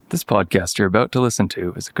This podcast you're about to listen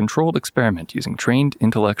to is a controlled experiment using trained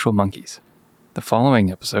intellectual monkeys. The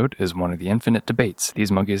following episode is one of the infinite debates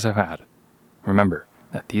these monkeys have had. Remember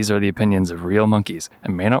that these are the opinions of real monkeys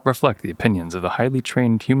and may not reflect the opinions of the highly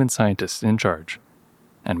trained human scientists in charge.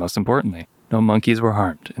 And most importantly, no monkeys were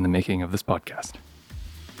harmed in the making of this podcast.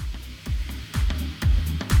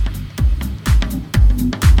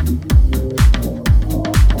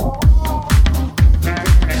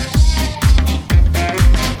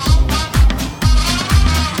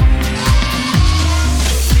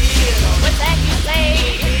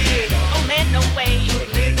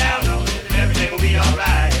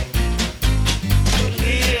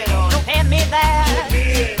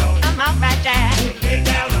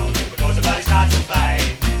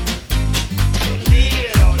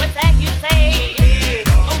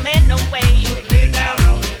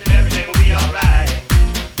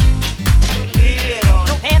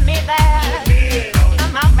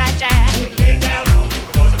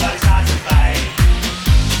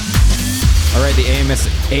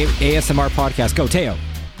 ASMR podcast. Go, Teo.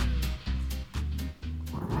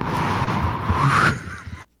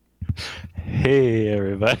 Hey,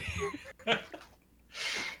 everybody.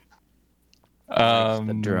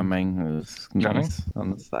 The drumming was nice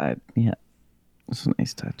on the side. Yeah, it's a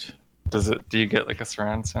nice touch. Do you get like a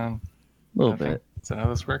surround sound? A little bit. Is that how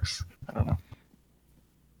this works? I don't know.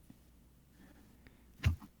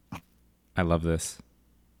 I love this.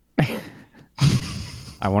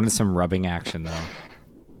 I wanted some rubbing action though.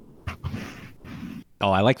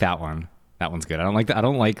 Oh, I like that one. That one's good. I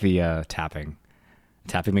don't like the tapping.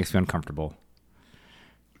 Tapping makes me uncomfortable.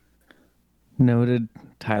 Noted.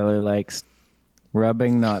 Tyler likes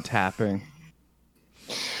rubbing, not tapping.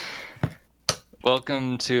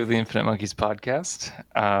 Welcome to the Infinite Monkeys podcast.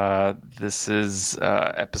 This is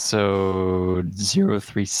episode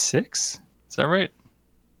 036. Is that right?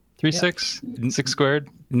 36? 6 squared?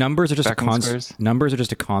 Numbers are just a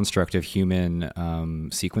construct of human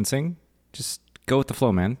sequencing. Just go with the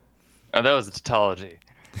flow, man. Oh, that was a tautology.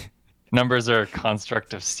 Numbers are a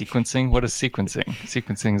construct of sequencing. What is sequencing?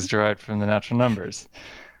 Sequencing is derived from the natural numbers.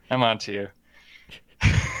 I'm on to you.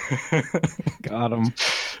 Got him.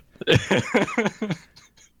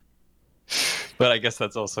 But I guess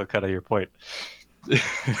that's also kind of your point.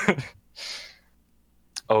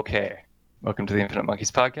 Okay. Welcome to the Infinite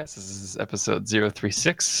Monkeys podcast. This is episode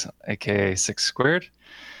 036, aka 6 squared.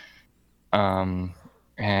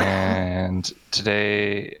 And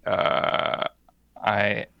today,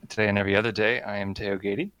 today and every other day, I am Teo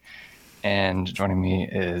Gady, and joining me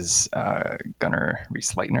is Gunnar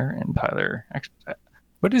Reese-Leitner and Tyler. Actually,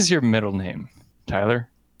 what is your middle name, Tyler?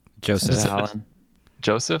 Joseph. Alan.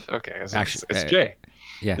 Joseph? Okay, it's Actually, Jay.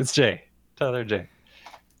 Yeah, It's Jay. Tyler J.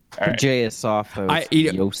 All right. J is soft.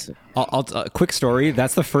 Joseph. I'll quick story.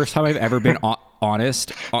 That's the first time I've ever been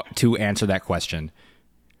honest to answer that question.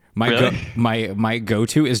 Really? My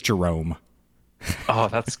go-to is Jerome. Oh,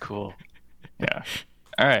 that's cool. Yeah.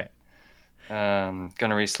 All right.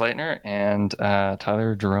 Gunnar Reese-Leitner and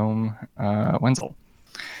Tyler Jerome Wenzel.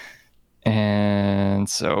 And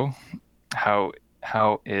so, how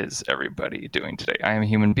is everybody doing today? I am a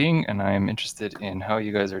human being, and I am interested in how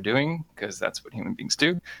you guys are doing, because that's what human beings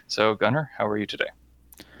do. So, Gunnar, how are you today?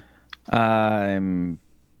 I'm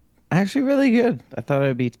actually really good. I thought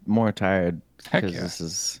I'd be more tired Heck because yeah.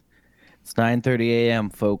 it's 9:30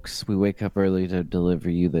 a.m., folks. We wake up early to deliver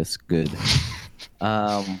you this good.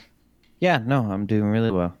 Yeah, no, I'm doing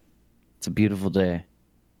really well. It's a beautiful day.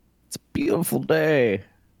 It's a beautiful day.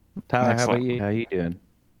 Tyler, Excellent. how about you? How you doing?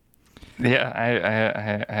 Yeah,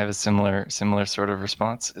 I have a similar sort of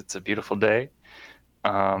response. It's a beautiful day.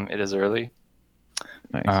 It is early.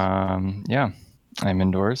 Nice. Yeah, I'm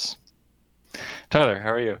indoors. Tyler,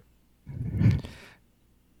 how are you?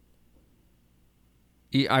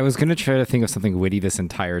 I was gonna try to think of something witty this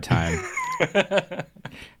entire time,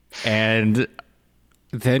 and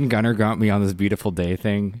then Gunnar got me on this beautiful day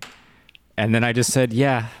thing, and then I just said,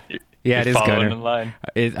 "Yeah, it is Gunnar." In line.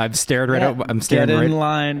 I'm stared right out. I'm staring Get in right.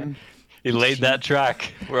 line. He laid that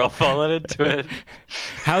track. We're all falling into it.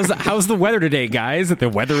 How's the weather today, guys? The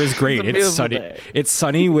weather is great. It's a It's beautiful sunny. day. It's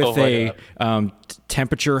sunny with Oh my a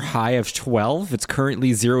temperature high of 12. It's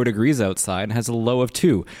currently 0 degrees outside and has a low of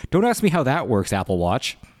 2. Don't ask me how that works, Apple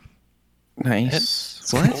Watch.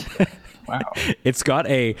 Nice. What? Wow. It's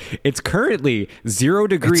currently 0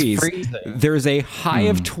 degrees. freezing. There's a high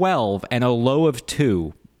of 12 and a low of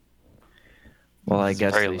 2. Well, I It's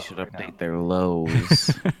guess very they low should right update now. their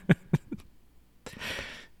lows.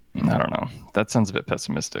 I don't know. That sounds a bit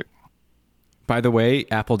pessimistic. By the way,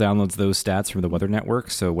 Apple downloads those stats from the Weather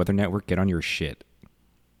Network, so Weather Network, get on your shit.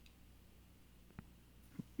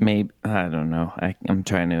 Maybe, I don't know. I'm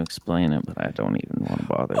trying to explain it, but I don't even want to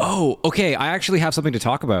bother. Oh, okay. I actually have something to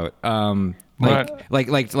talk about.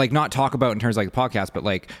 Like not talk about in terms of like the podcast, but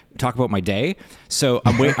like talk about my day. So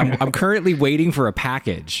I'm currently waiting for a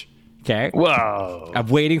package. Okay. Whoa. I'm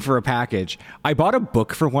waiting for a package. I bought a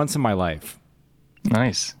book for once in my life.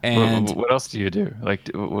 Nice. And what else do you do? Like,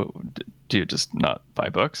 do you just not buy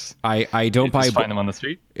books? I don't buy. Just find them on the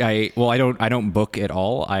street. I don't book at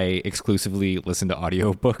all. I exclusively listen to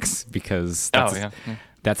audiobooks because that's the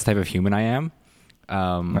type of human I am.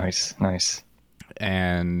 Nice.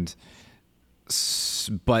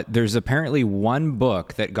 But there's apparently one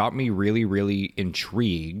book that got me really, really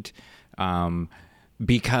intrigued,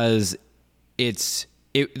 because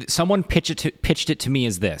someone pitched it to me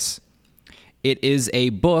as this. It is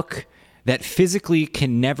a book that physically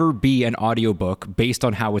can never be an audiobook based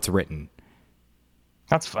on how it's written.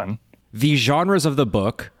 That's fun. The genres of the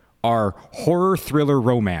book are horror, thriller,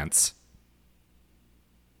 romance.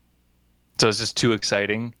 So it's just too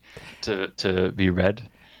exciting to be read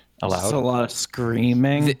aloud. It's a lot of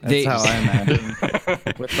screaming. That's how I imagine.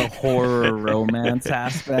 With the horror romance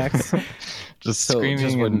aspects. Just screaming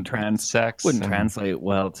just wouldn't translate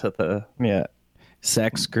well to the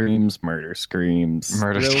sex screams, murder screams,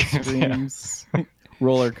 screams,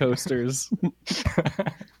 roller coasters.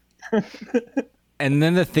 And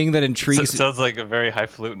then the thing that intrigues sounds like a very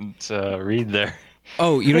highfalutin read there.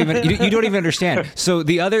 Oh, you don't even understand. So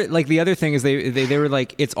the other thing is they were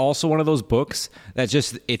like, it's also one of those books that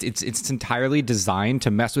just it's entirely designed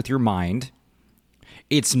to mess with your mind.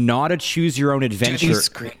 It's not a choose your own adventure. Do these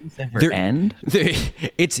screams ever end?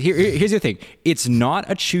 Here's the thing. It's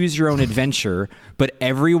not a choose your own adventure, but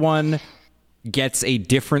everyone gets a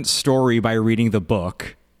different story by reading the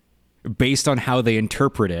book based on how they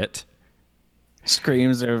interpret it.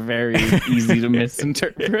 Screams are very easy to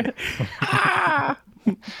misinterpret.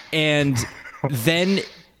 And then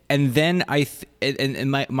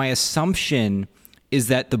my assumption is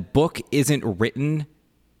that the book isn't written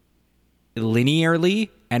linearly,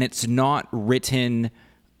 and it's not written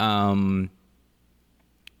North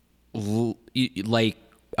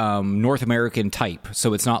American type.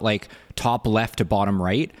 So it's not like top left to bottom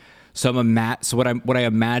right. So what I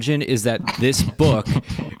imagine is that this book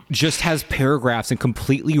just has paragraphs in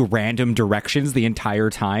completely random directions the entire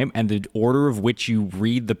time, and the order of which you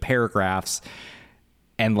read the paragraphs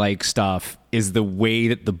and like stuff is the way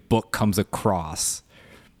that the book comes across.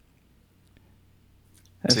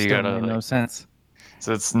 That so you gotta no sense.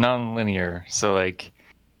 So it's non-linear. So like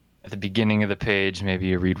at the beginning of the page, maybe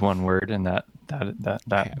you read one word, and that's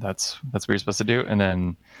what you're supposed to do, and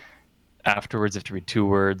then afterwards you have to read 2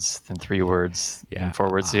 words, then 3 words, and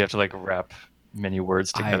 4 words. So you have to like wrap many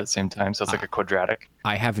words together at the same time. So it's like a quadratic.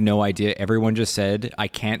 I have no idea. Everyone just said I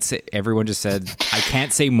can't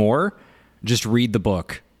say more. Just read the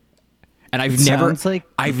book. And I've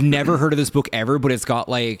never heard of this book ever, but it's got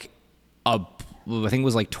like I think it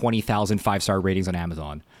was like 20,000 5-star ratings on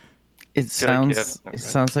Amazon. It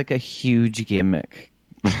sounds like a huge gimmick.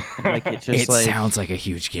 Like it sounds like a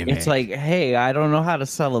huge gimmick. It's like, hey, I don't know how to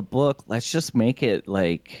sell a book. Let's just make it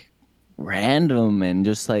like random and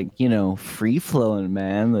just like, free flowing,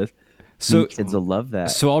 man. So kids will love that.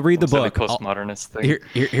 So I'll read the book. Like postmodernist thing.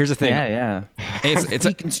 Here's the thing. Yeah. It's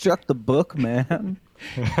deconstruct the book, man.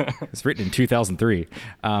 It's written in 2003.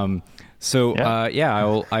 I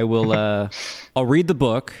will. I'll read the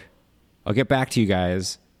book. I'll get back to you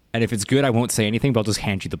guys, and if it's good, I won't say anything, but I'll just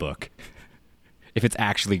hand you the book. If it's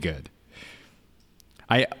actually good,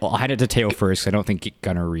 I'll hand it to Teo first. I don't think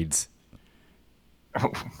Gunnar reads.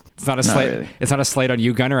 It's not a slight. Really. It's not a slight on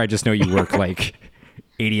you, Gunnar. I just know you work like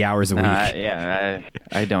 80 hours a week.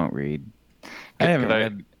 I don't read. I haven't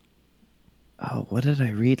read. Oh, what did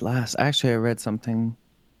I read last? Actually, I read something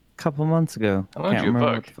a couple months ago. I can't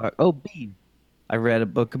remember what the fuck. Oh, bees. I read a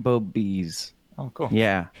book about bees. Oh, cool.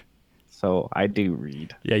 Yeah. So I do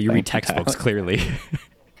read. Yeah, you read textbooks, clearly.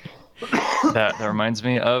 That reminds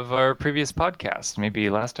me of our previous podcast, maybe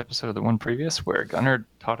last episode of the one previous, where Gunnar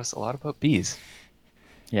taught us a lot about bees.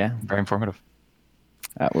 Yeah. Very informative.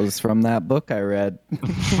 That was from that book I read.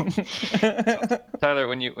 Tyler,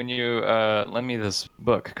 when you lend me this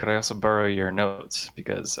book, could I also borrow your notes?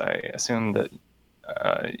 Because I assume that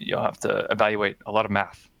you'll have to evaluate a lot of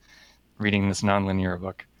math reading this nonlinear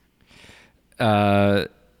book.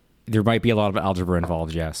 There might be a lot of algebra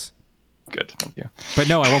involved, yes. Good, thank you. But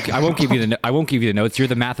no, I won't give you the notes. You're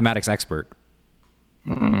the mathematics expert.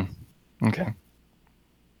 Okay,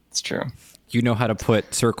 it's true. You know how to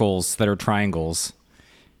put circles that are triangles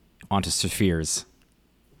onto spheres.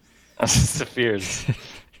 Spheres.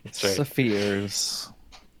 That's right. Spheres.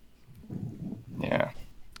 Yeah.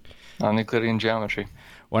 on Euclidean geometry.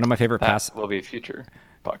 One of my favorite That will be a future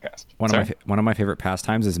podcast. one of my favorite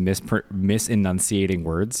pastimes is misenunciating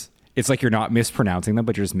words. It's like you're not mispronouncing them,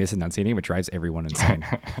 but you're just misenunciating, which drives everyone insane.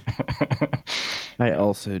 I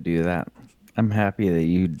also do that. I'm happy that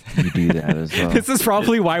you do that as well. This is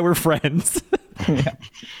probably why we're friends. Yeah.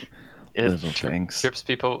 It Little things. trips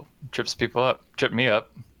people up, tripped me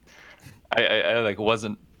up. I like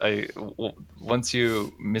wasn't once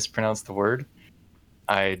you mispronounced the word,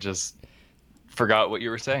 I just forgot what you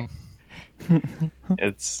were saying.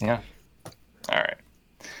 It's yeah. All right.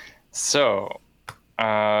 So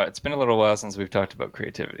it's been a little while since we've talked about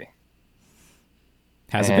creativity.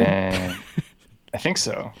 Has it been? I think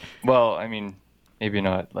so. Well, I mean, maybe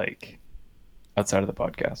not like outside of the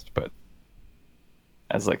podcast, but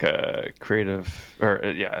as like a creative or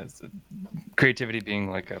creativity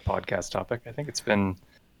being like a podcast topic. I think it's been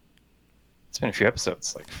a few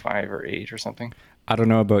episodes, like 5 or 8 or something. I don't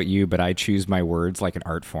know about you, but I choose my words like an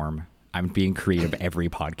art form. I'm being creative every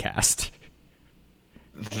podcast.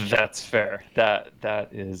 That's fair. That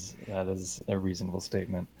is a reasonable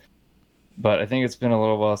statement. But I think it's been a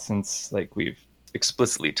little while since like we've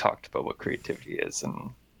explicitly talked about what creativity is and,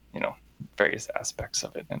 you know, various aspects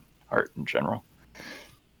of it and art in general.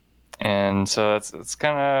 And so that's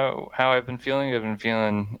kind of how I've been feeling. I've been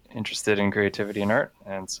feeling interested in creativity and art,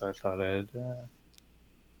 and so I thought I'd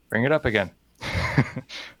bring it up again.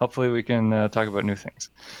 Hopefully we can talk about new things.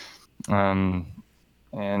 And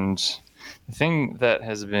the thing that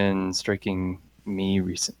has been striking me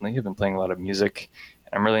recently, I've been playing a lot of music,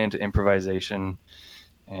 and I'm really into improvisation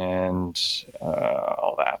and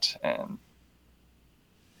all that. And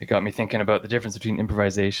it got me thinking about the difference between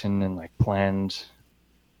improvisation and like planned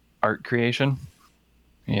art creation,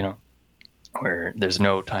 you know, where there's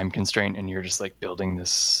no time constraint and you're just like building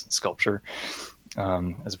this sculpture,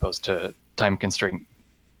 as opposed to time constraint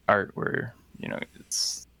art where, you know,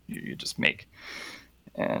 it's you just make,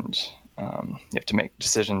 and you have to make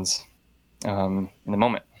decisions in the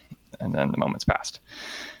moment, and then the moment's passed,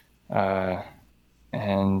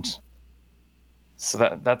 and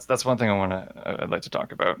so that's one thing I'd like to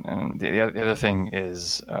talk about. And the other thing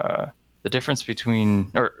is the difference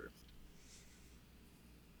between, or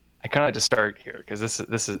I kind of like to start here because this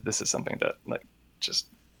is something that like just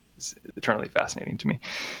is eternally fascinating to me.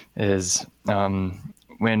 Is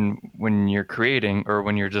when you're creating or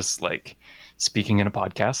when you're just like speaking in a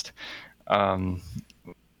podcast,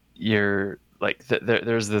 you're like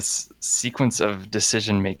there's this sequence of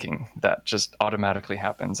decision making that just automatically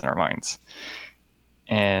happens in our minds,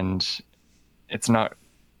 and it's not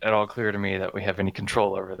at all clear to me that we have any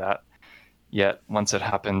control over that. Yet once it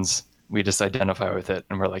happens, we just identify with it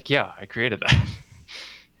and we're like, yeah, I created that.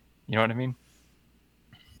 You know what I mean?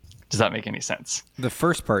 Does that make any sense? The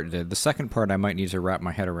first part did. The second part I might need to wrap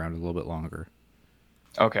my head around a little bit longer.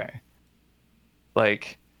 Okay.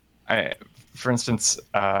 Like, for instance,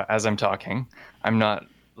 as I'm talking, I'm not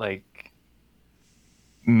like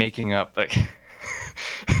making up like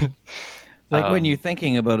like when you're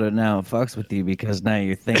thinking about it now, it fucks with you because now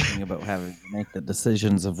you're thinking about having to make the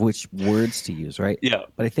decisions of which words to use, right? Yeah.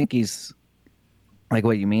 But I think he's like,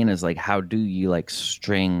 what you mean is like, how do you like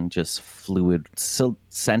string just fluid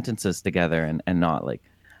sentences together and not like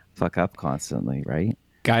fuck up constantly, right?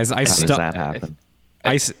 Guys, How does that happen?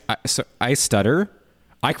 I stutter.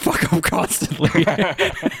 I fuck up constantly.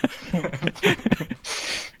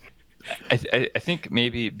 I think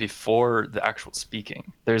maybe before the actual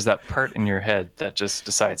speaking, there's that part in your head that just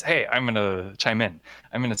decides, hey, I'm going to chime in.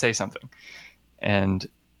 I'm going to say something. And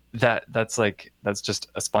that's just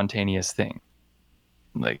a spontaneous thing.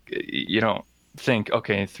 Like, you don't think,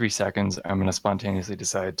 okay, in 3 seconds, I'm going to spontaneously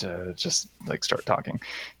decide to just like start talking,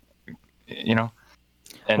 you know?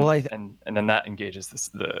 And, and then that engages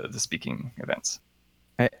the speaking events.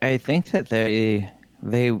 I think that they,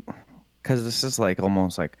 because this is like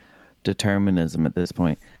almost like determinism at this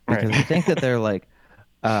point, because right. I think that they're like,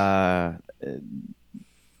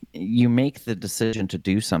 you make the decision to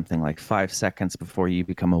do something like 5 seconds before you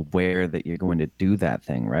become aware that you're going to do that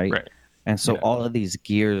thing, right? Right. And so all of these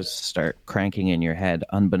gears start cranking in your head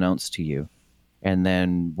unbeknownst to you. And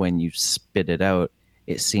then when you spit it out,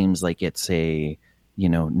 it seems like it's a, you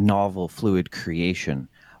know, novel fluid creation.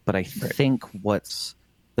 But I think what's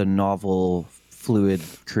the novel fluid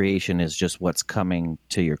creation is just what's coming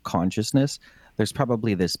to your consciousness. There's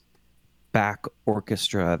probably this back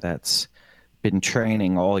orchestra that's been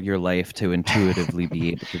training all your life to intuitively be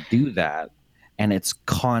able to do that. And it's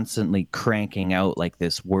constantly cranking out like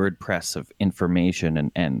this WordPress of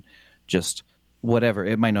information and just whatever.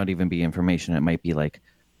 It might not even be information. It might be like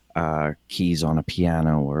keys on a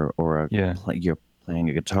piano or you're playing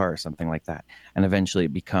a guitar or something like that. And eventually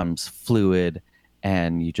it becomes fluid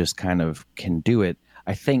and you just kind of can do it.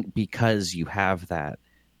 I think because you have that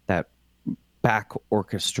back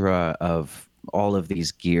orchestra of all of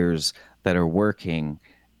these gears that are working,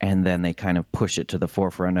 and then they kind of push it to the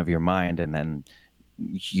forefront of your mind, and then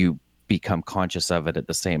you become conscious of it at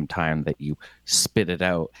the same time that you spit it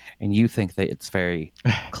out, and you think that it's very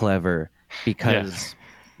clever because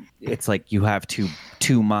it's like you have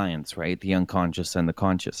two minds, right? The unconscious and the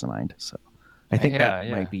conscious mind. So I think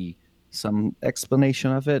that might be some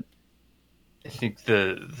explanation of it. I think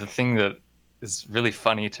the thing that is really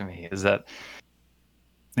funny to me is that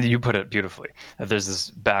you put it beautifully, that there's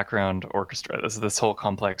this background orchestra, this whole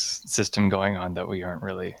complex system going on that we aren't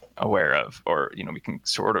really aware of, or we can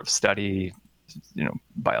sort of study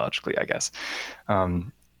biologically, I guess,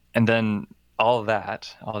 and then all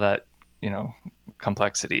that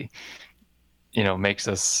complexity makes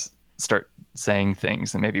us start saying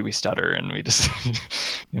things, and maybe we stutter and we just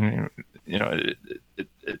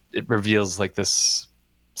it reveals like this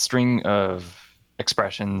string of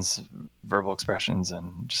expressions, verbal expressions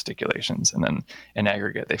and gesticulations, and then in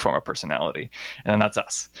aggregate they form a personality, and then that's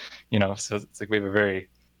us. So it's like we have a very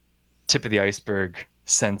tip of the iceberg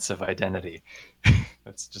sense of identity.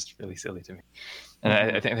 That's just really silly to me, and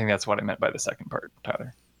I think that's what I meant by the second part,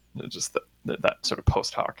 Tyler. Just that sort of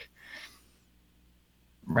post hoc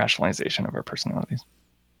rationalization of our personalities.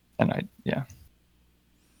 And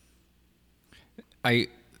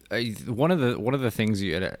one of the things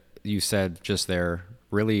you said just there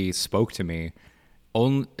really spoke to me.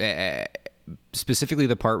 Specifically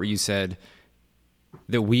the part where you said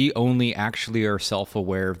that we only actually are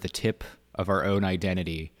self-aware of the tip of our own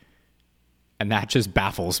identity, and that just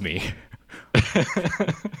baffles me.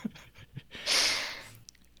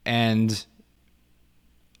 And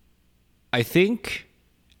I think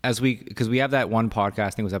because we have that one podcast, I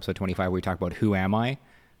think it was episode 25, where we talk about who am I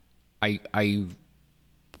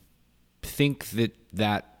think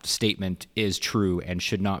that statement is true and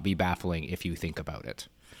should not be baffling if you think about it.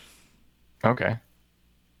 Okay.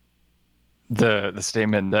 The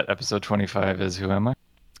statement that episode 25 is who am I?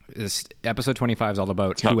 This episode 25 is all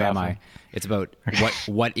about who am I. It's about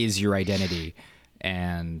what is your identity,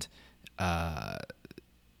 and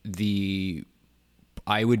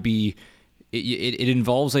it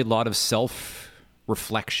involves a lot of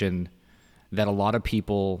self-reflection that a lot of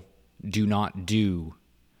people do not do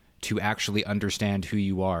to actually understand who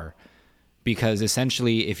you are. Because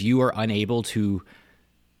essentially, if you are unable to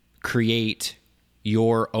create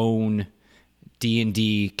your own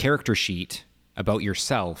D&D character sheet about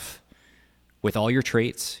yourself with all your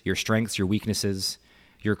traits, your strengths, your weaknesses,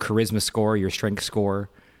 your charisma score, your strength score,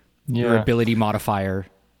 your ability modifier,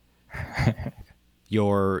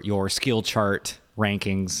 your skill chart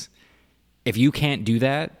rankings, if you can't do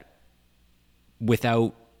that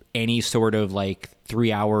without any sort of like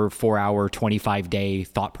 3 hour, 4 hour, 25 day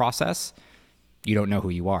thought process, you don't know who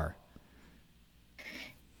you are.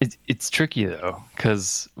 It's tricky though,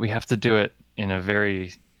 because we have to do it in a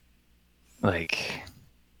very like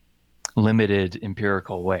limited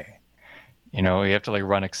empirical way. We have to like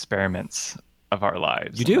run experiments of our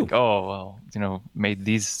lives. You do. Like, oh, well, made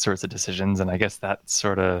these sorts of decisions, and I guess that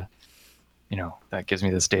sort of, that gives me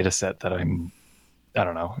this data set that I'm, I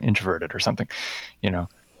don't know, introverted or something,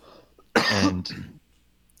 and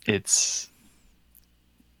it's,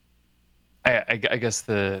 I guess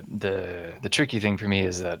the tricky thing for me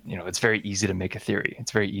is that, it's very easy to make a theory.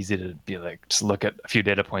 It's very easy to be like, just look at a few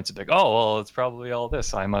data points and be like, oh, well, it's probably all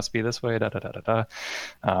this. I must be this way, da, da, da, da,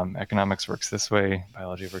 da. Economics works this way.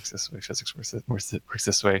 Biology works this way. Physics works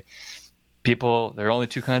this way. People, there are only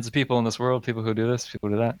two kinds of people in this world, people who do this, people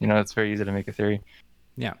who do that. It's very easy to make a theory.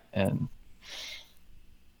 Yeah. And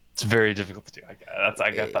it's very difficult to do. That's what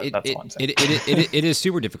I'm saying. It is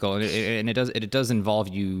super difficult, and it does involve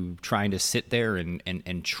you trying to sit there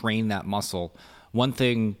and train that muscle. One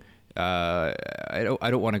thing, I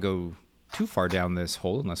don't want to go too far down this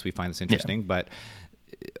hole unless we find this interesting, but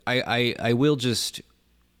I will just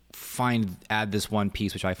add this one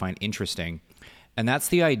piece which I find interesting, and that's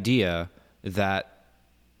the idea that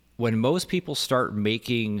when most people start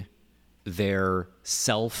making their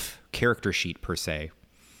self character sheet per se,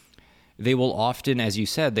 they will often, as you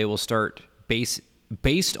said, they will start based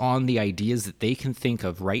on the ideas that they can think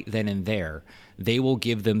of right then and there. They will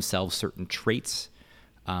give themselves certain traits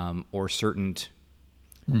or certain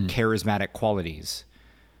charismatic qualities.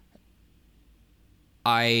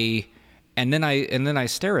 And then I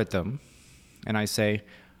stare at them and I say,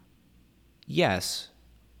 yes,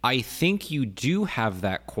 I think you do have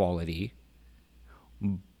that quality,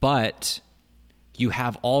 but you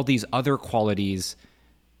have all these other qualities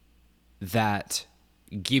that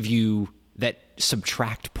that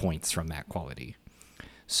subtract points from that quality.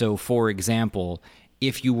 So, for example,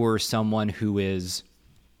 if you were someone who is,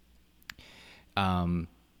 so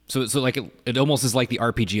like it almost is like the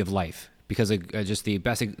RPG of life, because just the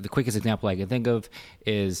quickest example I can think of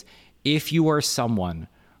is if you are someone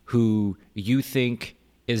who you think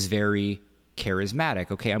is very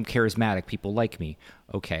charismatic. Okay, I'm charismatic. People like me.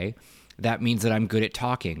 Okay, that means that I'm good at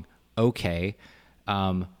talking. Okay,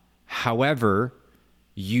 however,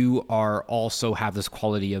 you are also have this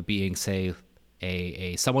quality of being, say,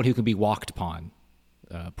 a someone who can be walked upon,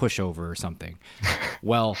 pushover or something.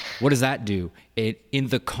 Well, what does that do? It, in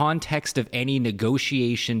the context of any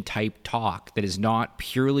negotiation type talk that is not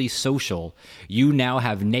purely social, you now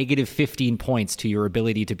have negative 15 points to your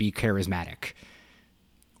ability to be charismatic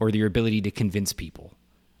or your ability to convince people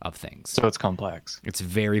of things. So it's complex. It's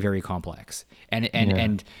very, very complex.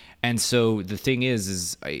 And so the thing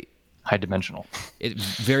is high dimensional.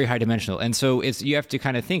 It's very high dimensional. And so you have to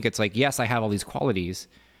kind of think, it's like, yes, I have all these qualities,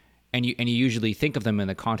 and you usually think of them in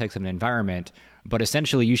the context of an environment, but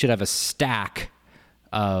essentially you should have a stack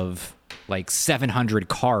of like 700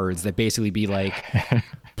 cards that basically be like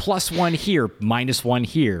 +1 here, -1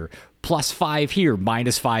 here, +5 here,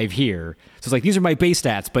 -5 here. So it's like, these are my base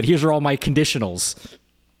stats, but here's are all my conditionals.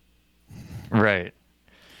 Right.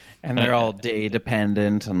 And they're all day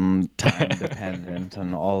dependent and time dependent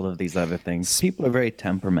and all of these other things. People are very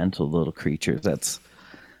temperamental little creatures. That's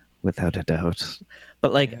without a doubt.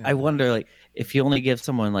 But like, I wonder, like, if you only give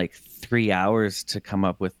someone like 3 hours to come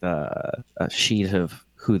up with a sheet of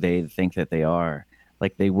who they think that they are,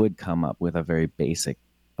 like they would come up with a very basic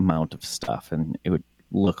amount of stuff, and it would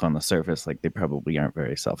look on the surface like they probably aren't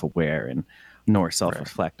very self-aware and nor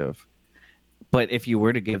self-reflective. Right. But if you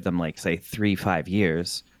were to give them, like, say 3-5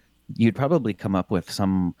 years, you'd probably come up with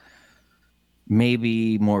some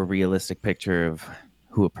maybe more realistic picture of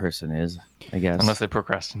who a person is, I guess. Unless they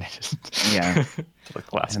procrastinated. Yeah.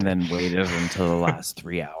 And then waited until the last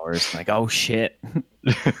 3 hours. Like, oh shit.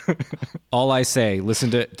 All I say,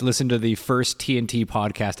 listen to the first TNT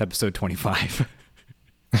podcast, episode 25.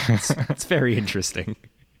 It's very interesting.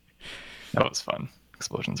 That was fun.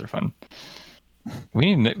 Explosions are fun.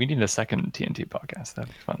 We need a second TNT podcast.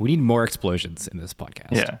 That'd be fun. We need more explosions in this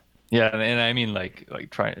podcast. Yeah. Yeah, and I mean like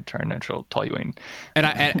Trineutral Toluene. And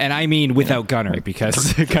I mean without Gunner,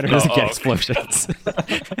 because Gunner doesn't get explosions.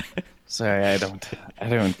 Sorry, I don't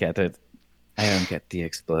get it. I don't get the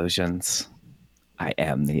explosions. I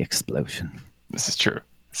am the explosion. This is true.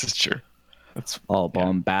 It's all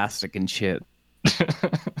bombastic and shit.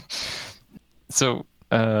 So,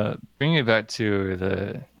 bringing it back to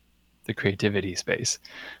the creativity space,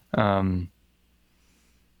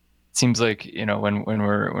 it seems like, you know, when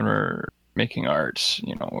we're making art,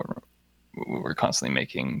 you know, we're constantly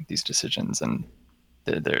making these decisions, and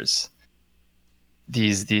there's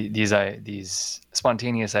these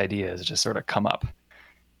spontaneous ideas just sort of come up,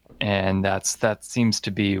 and that seems to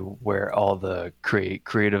be where all the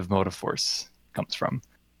creative motive force comes from.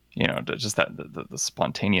 You know, just that the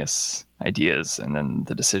spontaneous ideas, and then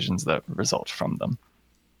the decisions that result from them,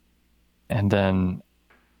 and then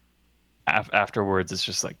afterwards it's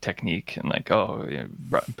just like technique and like, oh, you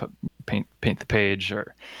know, paint the page,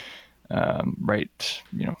 or write,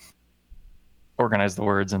 you know, organize the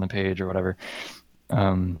words in the page or whatever.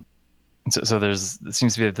 So there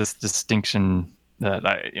seems to be this distinction that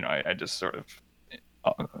I just sort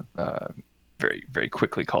of very, very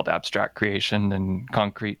quickly called abstract creation and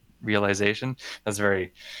concrete realization. That's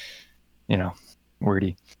very, you know,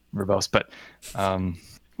 wordy, verbose, but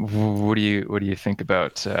what do you think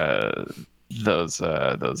about those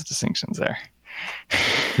distinctions there?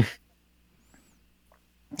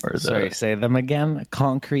 Sorry, say them again.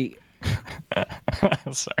 Concrete.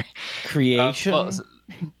 Sorry. Creation.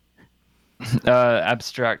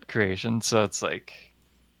 Abstract creation. So it's like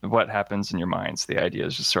what happens in your mind. So the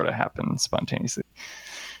ideas just sort of happen spontaneously,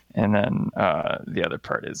 and then the other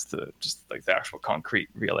part is the actual concrete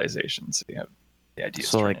realization. So you have the ideas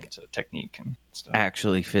turn into technique and stuff.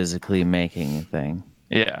 Actually physically making a thing.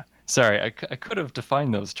 Yeah. Sorry, I could have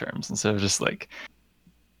defined those terms instead of just like...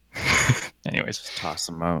 Anyways. Just toss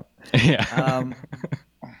them out. Yeah.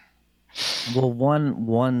 Well,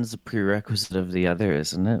 one's a prerequisite of the other,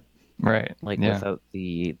 isn't it? Right. Like, without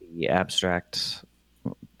the abstract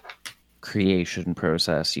creation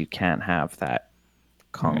process, you can't have that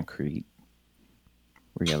concrete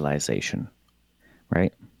realization,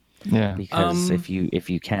 right? Yeah. Because if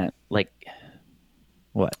you can't, like,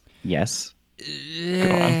 what? Yes.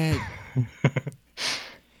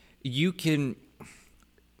 You can.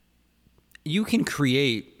 you can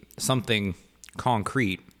create something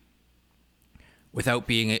concrete without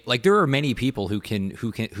being like, there are many people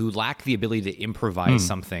who lack the ability to improvise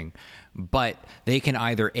something, but they can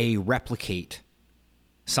either replicate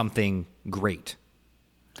something great.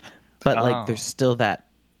 But like, there's still that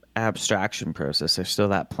abstraction process. There's still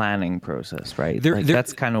that planning process, right?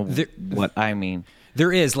 That's kind of what I mean.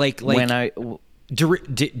 There is like when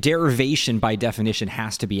derivation by definition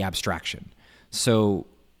has to be abstraction. So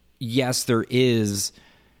yes, there is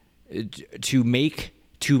to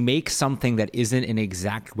make something that isn't an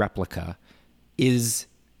exact replica is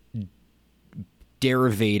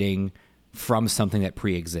derivating from something that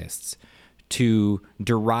pre-exists. To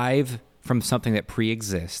derive from something that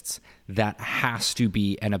pre-exists, that has to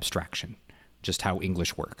be an abstraction, just how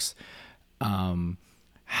English works.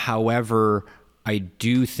 However, I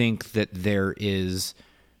do think that there is,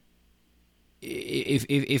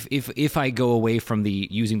 if I go away from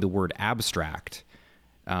using the word abstract,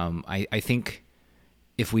 I think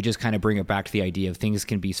if we just kind of bring it back to the idea of things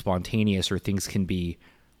can be spontaneous or things can be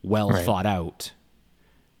well thought out,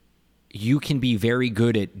 you can be very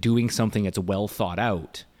good at doing something that's well thought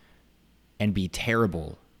out and be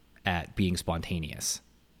terrible at being spontaneous.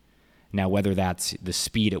 Now, whether that's the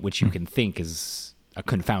speed at which you can think is a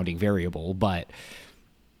confounding variable, but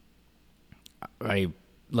I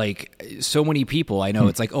like so many people I know,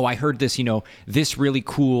 it's like, oh, I heard this, this really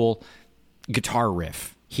cool guitar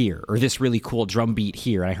riff here, or this really cool drum beat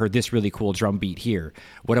here, and I heard this really cool drum beat here.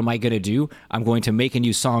 What am I going to do? I'm going to make a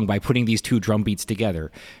new song by putting these two drum beats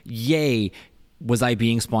together. Yay. Was I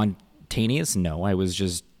being spontaneous? No, I was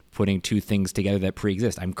just putting two things together that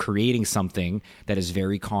pre-exist. I'm creating something that is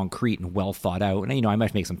very concrete and well thought out. And, I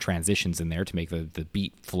might make some transitions in there to make the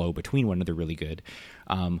beat flow between one another really good.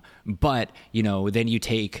 But, then you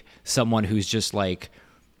take someone who's just like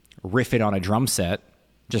riffing on a drum set,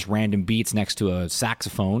 just random beats next to a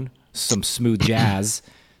saxophone, some smooth jazz,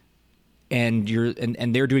 and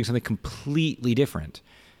they're doing something completely different.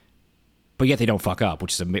 But yet they don't fuck up,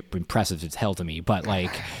 which is impressive as hell to me. But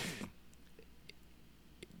like,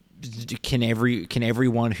 can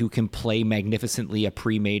everyone who can play magnificently a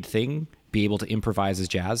pre-made thing be able to improvise as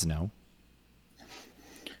jazz? No.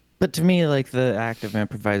 But to me, like, the act of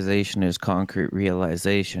improvisation is concrete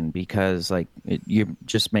realization, because like you're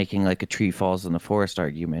just making like a tree falls in the forest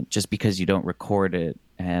argument just because you don't record it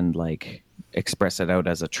and like express it out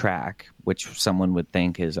as a track, which someone would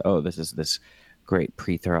think is, oh, this is this great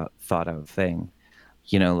pre-thought out thing.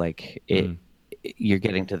 You're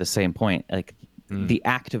getting to the same point. Like the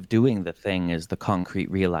act of doing the thing is the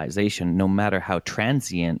concrete realization, no matter how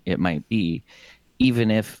transient it might be.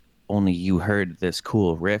 Even if only you heard this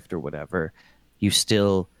cool riff or whatever, you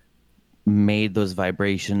still made those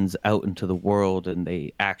vibrations out into the world, and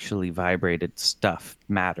they actually vibrated stuff,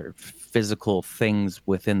 matter, physical things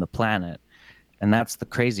within the planet. And that's the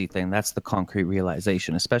crazy thing. That's the concrete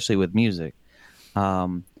realization, especially with music.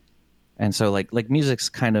 And so like music's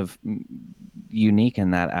kind of unique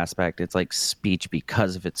in that aspect. It's like speech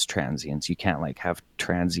because of its transience. You can't like have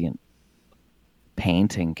transient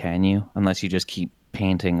painting, can you? Unless you just keep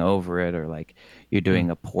painting over it, or like you're doing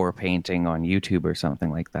a poor painting on YouTube or something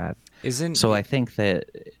like that. I think that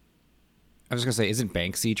I was gonna say, isn't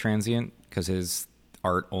Banksy transient because his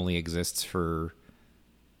art only exists for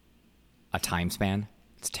a time span?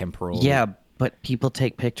 It's temporal. Yeah, but people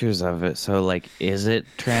take pictures of it, so like, is it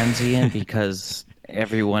transient? Because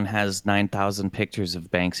everyone has 9,000 pictures of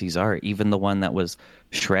Banksy's art, even the one that was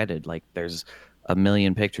shredded. Like, there's a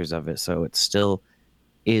million pictures of it, so it still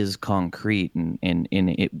is concrete and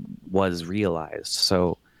it was realized.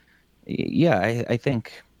 So yeah, I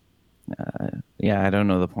think I don't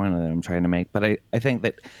know the point that I'm trying to make, but I think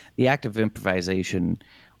that the act of improvisation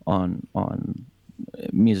on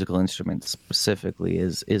musical instruments specifically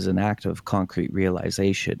is an act of concrete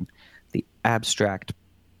realization. The abstract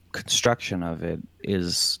construction of it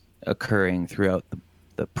is occurring throughout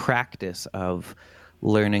the practice of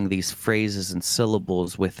learning these phrases and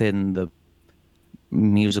syllables within the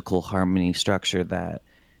musical harmony structure that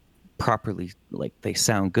properly, like, they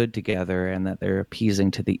sound good together and that they're appeasing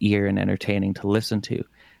to the ear and entertaining to listen to.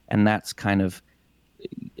 And that's kind of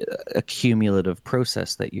a cumulative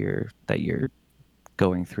process that you're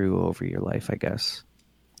going through over your life, I guess.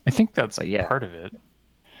 I think that's part of it.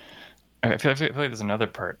 I feel like there's another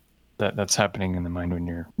part that's happening in the mind when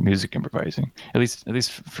you're music improvising. At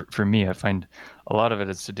least for me, I find a lot of it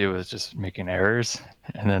is to do with just making errors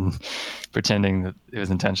and then pretending that it was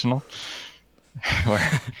intentional.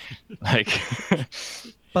 Where, like,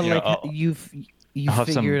 but like, you've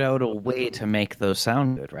figured out a way to make those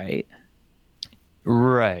sound good, right?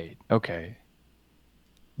 Right. Okay.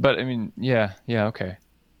 But I mean, yeah, okay.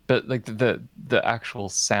 But like the actual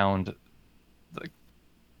sound like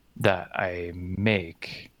that I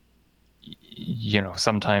make,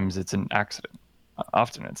 sometimes it's an accident.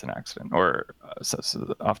 Often it's an accident, or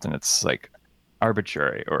so often it's like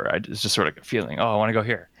arbitrary, or it's just sort of like a feeling. Oh, I want to go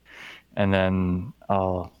here, and then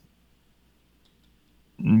I'll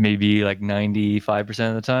maybe like 95%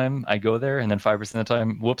 of the time I go there, and then 5% of the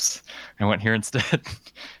time, whoops, I went here instead,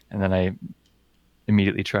 and then I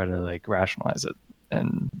immediately try to like rationalize it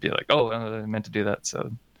and be like, oh, I meant to do that.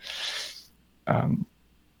 So, um,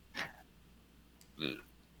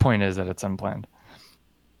 point is that it's unplanned.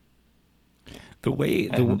 The way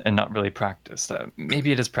and not really practiced.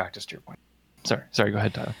 Maybe it is practiced. To your point. Sorry. Go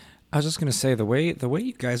ahead, Tyler. I was just gonna say the way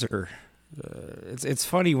you guys are. It's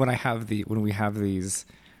funny when we have these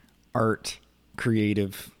art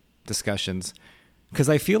creative discussions, because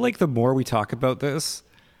I feel like the more we talk about this,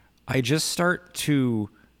 I just start to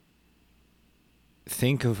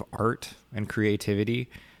think of art and creativity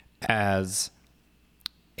as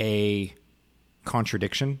a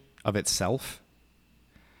contradiction of itself.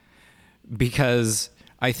 Because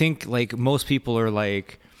I think like most people are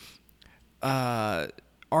like,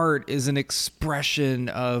 art is an expression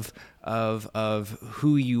of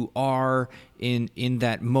who you are in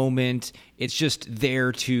that moment. It's just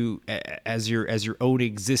there to as your own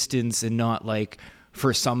existence, and not like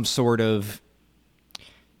for some sort of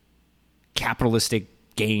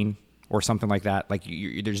capitalistic gain or something like that. Like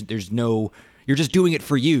there's no, you're just doing it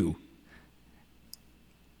for you.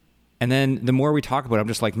 And then the more we talk about it, I'm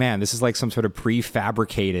just like, man, this is like some sort of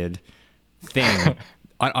prefabricated thing,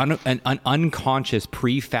 an unconscious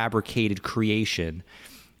prefabricated creation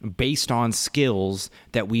based on skills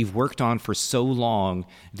that we've worked on for so long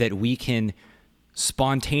that we can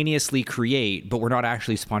spontaneously create, but we're not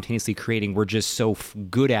actually spontaneously creating. We're just so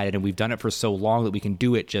good at it, and we've done it for so long that we can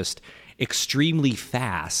do it just extremely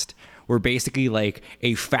fast. We're basically like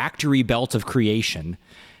a factory belt of creation,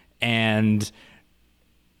 and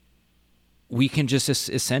we can just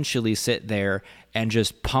essentially sit there and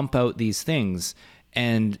just pump out these things.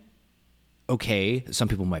 And okay, some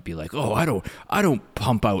people might be like, "Oh, I don't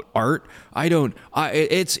pump out art.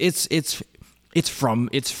 It's from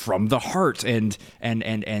the heart, and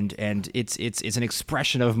it's an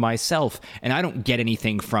expression of myself, and I don't get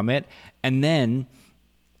anything from it." And then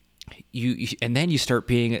you start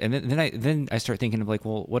being, and then I start thinking of like,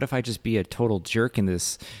 well, what if I just be a total jerk in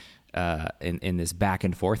this in this back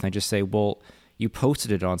and forth, and I just say, well, you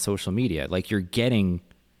posted it on social media, like you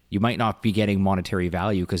might not be getting monetary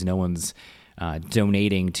value because no one's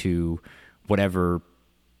donating to whatever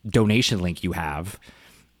donation link you have,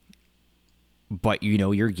 but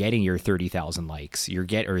you're getting your 30,000 likes, or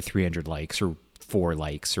 300 likes, or 4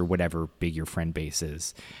 likes, or whatever big your friend base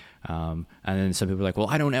is. And then some people are like, well,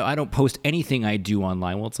 I don't know, I don't post anything I do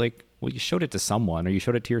online. Well, it's like, well, you showed it to someone, or you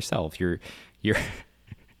showed it to yourself. You're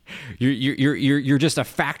just a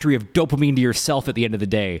factory of dopamine to yourself at the end of the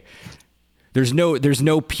day. There's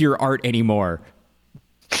no pure art anymore.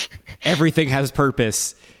 Everything has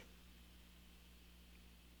purpose.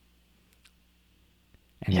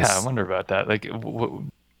 And yeah, I wonder about that.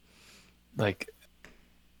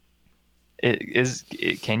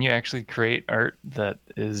 Can you actually create art that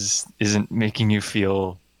isn't making you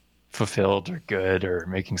feel fulfilled or good, or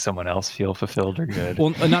making someone else feel fulfilled or good? Well,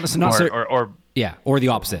 not necessarily, or or the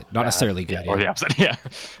opposite, not necessarily good, or the opposite, yeah.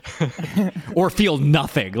 Or feel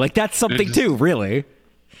nothing. Like that's something too, really.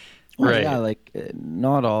 Well, Right. yeah, like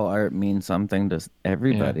not all art means something to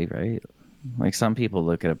everybody, right? Like some people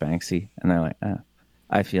look at a Banksy and they're like,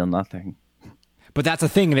 I feel nothing. But that's a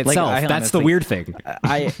thing in itself. I That's the honestly- weird thing.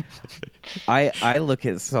 I look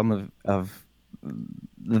at some of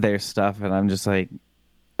their stuff and I'm just like,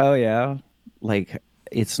 oh yeah, like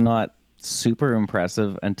it's not super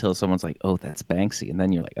impressive until someone's like, oh, that's Banksy, and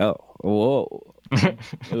then you're like, oh, whoa,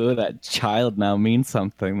 oh, that child now means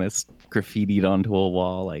something that's graffitied onto a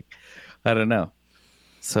wall. Like, I don't know.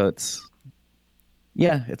 So it's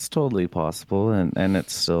totally possible, and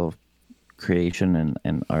it's still creation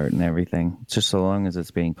and art and everything. It's just so long as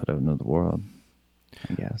it's being put out into the world,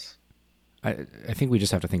 I guess. I think we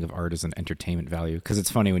just have to think of art as an entertainment value, because it's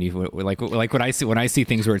funny when you like when I see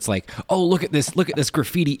things where it's like, oh, look at this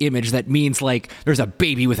graffiti image that means like there's a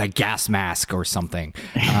baby with a gas mask or something.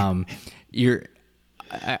 I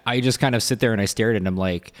just kind of sit there and I stare at it and I'm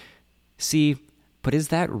like, see, but is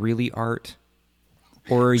that really art?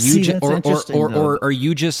 Or are you or are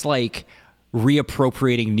you just like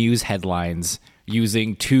reappropriating news headlines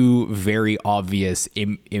using two very obvious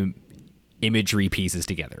imagery pieces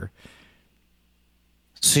together?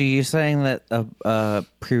 So you're saying that a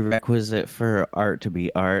prerequisite for art to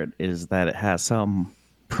be art is that it has some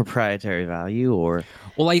proprietary value or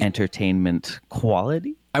Well, entertainment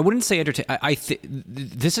quality? I wouldn't say entertain.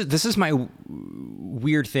 This is my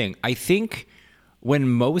weird thing. I think when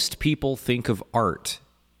most people think of art,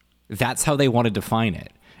 that's how they want to define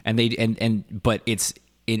it, but it's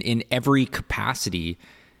in every capacity.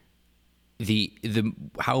 The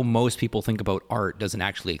how most people think about art doesn't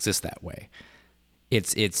actually exist that way.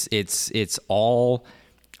 It's all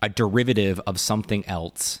a derivative of something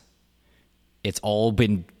else. It's all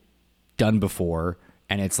been done before,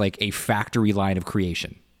 and it's like a factory line of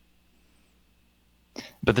creation.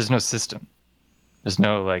 But there's no system. There's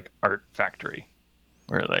no like art factory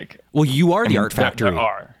where like. Well, you are the art there factory.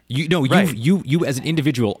 are. You Right. you as an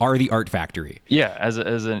individual are the art factory. Yeah, as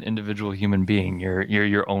an individual human being, you're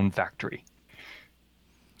your own factory.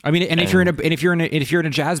 I mean, and if you're in a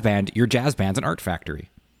jazz band, your jazz band's an art factory.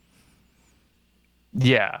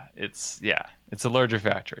 Yeah, it's a larger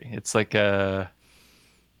factory. It's like it's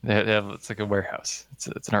like a warehouse.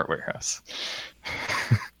 It's an art warehouse.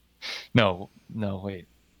 No, wait.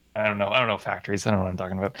 I don't know factories. I don't know what I'm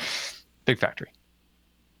talking about. Big factory.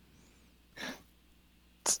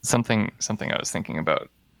 Something I was thinking about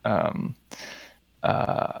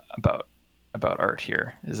about art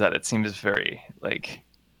here is that it seems very like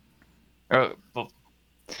well,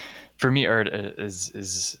 for me art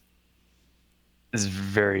is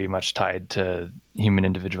very much tied to human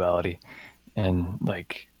individuality, and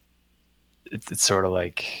like it's sort of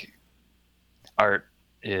like art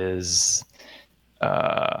is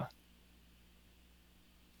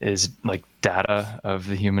like data of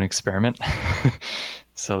the human experiment.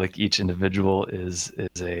 So like each individual is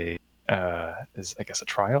I guess a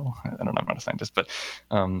trial. I don't know, I'm not a scientist, but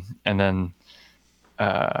and then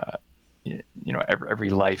every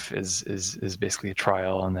life is basically a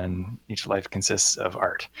trial, and then each life consists of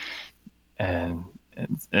art, and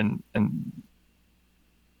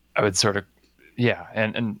I would sort of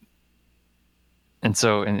and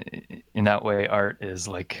so in that way art is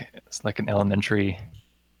it's like an elementary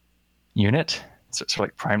unit. So it's sort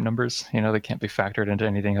of like prime numbers, they can't be factored into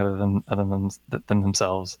anything other than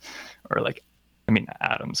themselves, or like, I mean,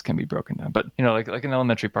 atoms can be broken down, but like an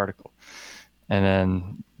elementary particle. And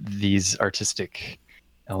then these artistic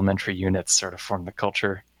elementary units sort of form the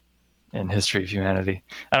culture and history of humanity.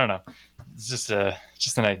 I don't know. It's just an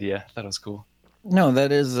idea. I thought it was cool. No,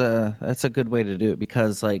 that's a good way to do it,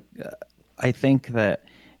 because I think that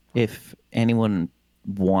if anyone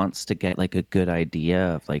wants to get like a good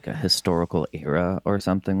idea of like a historical era or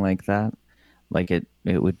something like that, like it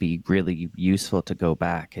would be really useful to go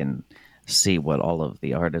back and see what all of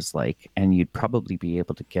the art is like, and you'd probably be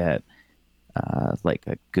able to get like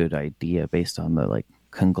a good idea based on the like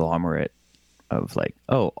conglomerate of like,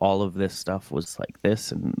 oh, all of this stuff was like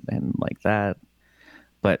this and like that.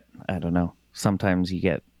 But I don't know, sometimes you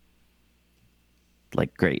get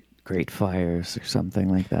like great fires or something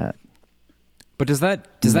like that. But does that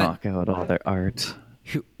knock out all their art?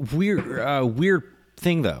 Weird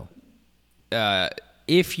thing though.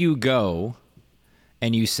 If you go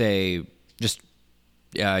and you say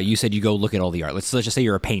you said you go look at all the art. Let's just say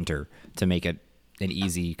you're a painter to make it an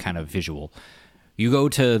easy kind of visual. You go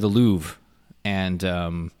to the Louvre and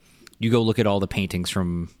you go look at all the paintings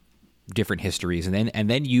from different histories, and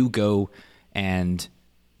then you go and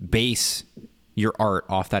base your art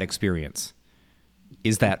off that experience.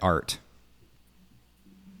 Is that art?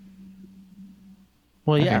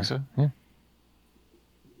 Well, I yeah. think so. Yeah.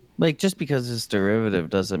 Like, just because it's derivative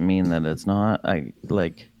doesn't mean that it's not.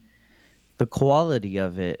 The quality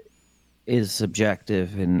of it is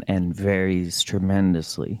subjective and varies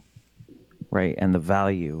tremendously, right? And the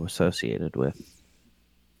value associated with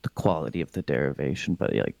the quality of the derivation.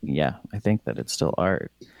 But yeah, I think that it's still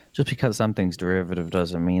art. Just because something's derivative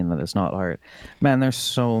doesn't mean that it's not art. Man, there's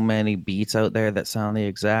so many beats out there that sound the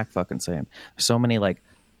exact fucking same. There's so many like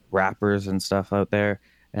rappers and stuff out there,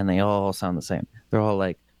 and they all sound the same. They're all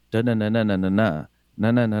like da na na na na na na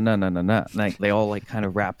na na na na na na na. Like they all like kind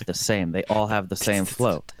of rap the same. They all have the same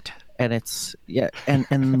flow, and it's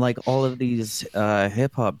and like all of these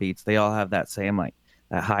hip hop beats, they all have that same like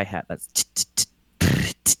that hi hat. That's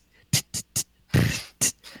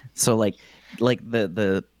so like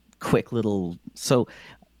the quick little so.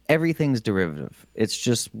 Everything's derivative. It's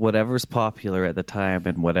just whatever's popular at the time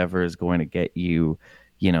and whatever is going to get you,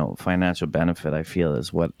 financial benefit, I feel,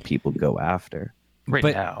 is what people go after.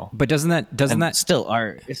 Now. But doesn't that Still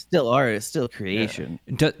art? It's still art. It's still creation.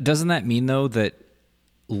 Doesn't that mean though that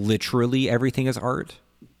literally everything is art?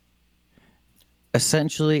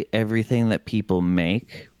 Essentially, everything that people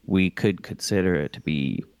make we could consider it to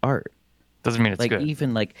be art. Doesn't mean it's Like good.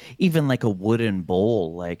 even like a wooden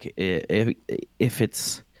bowl, like if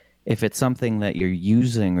it's something that you're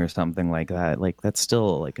using or something like that, like that's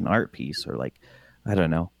still like an art piece. Or like, I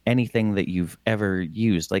don't know, anything that you've ever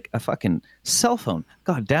used, like a fucking cell phone.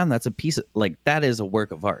 God damn, that's a piece of, like, that is a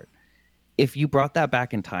work of art. If you brought that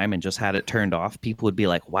back in time and just had it turned off, people would be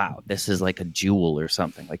like, wow, this is like a jewel or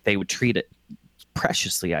something. Like, they would treat it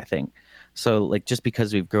preciously, I think. So like, just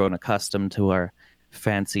because we've grown accustomed to our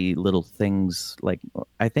fancy little things, like,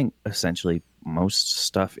 I think essentially most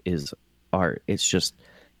stuff is art. It's just,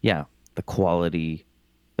 yeah, the quality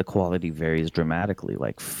varies dramatically.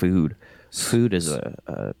 Like food is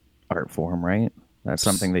a art form, right? That's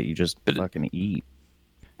something that you just fucking eat.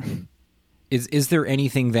 Is there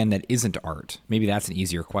anything then that isn't art? Maybe that's an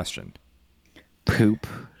easier question. Poop.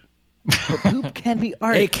 But poop can be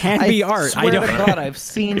art. It can be art. I swear to God, I've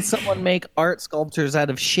seen someone make art sculptures out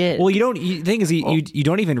of shit. Well, the thing is, you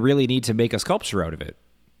don't even really need to make a sculpture out of it.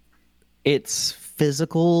 It's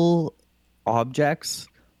physical objects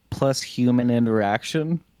plus human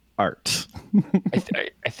interaction, art.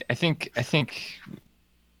 I think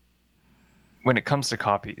when it comes to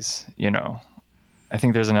copies, I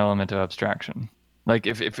think there's an element of abstraction. Like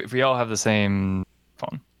if we all have the same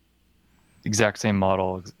phone, exact same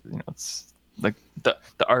model, it's like the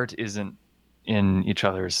art isn't in each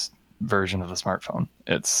other's version of the smartphone.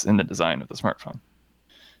 It's in the design of the smartphone.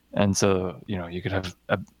 And so, you could have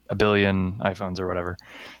a billion iPhones or whatever.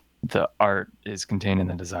 The art is contained in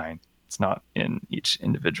the design. It's not in each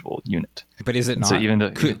individual unit. But is it not? So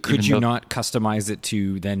could you not customize it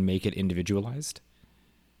to then make it individualized?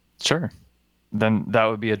 Sure. Then that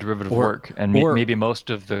would be a derivative work, and maybe most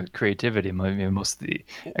of the creativity, maybe most of the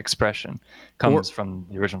expression comes from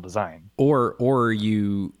the original design. Or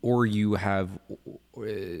you have,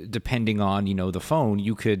 depending on the phone,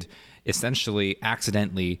 you could essentially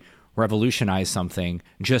accidentally revolutionize something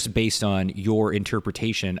just based on your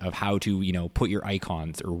interpretation of how to put your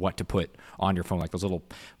icons or what to put on your phone, like those little,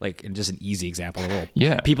 like, and just an easy example,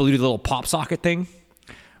 people who do the little pop socket thing,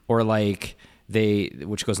 or like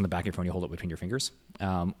which goes in the back of your phone, you hold it between your fingers,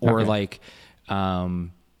 or like I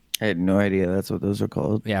had no idea that's what those are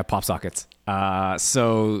called. Yeah, pop sockets.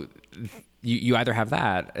 So you either have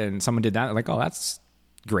that, and someone did that, like, oh, that's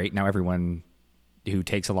great, now everyone who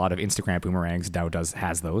takes a lot of Instagram boomerangs now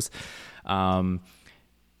has those,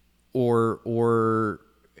 or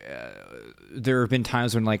there have been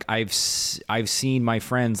times when, like, I've seen my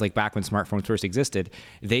friends, like back when smartphones first existed,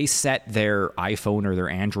 they set their iPhone or their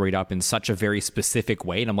Android up in such a very specific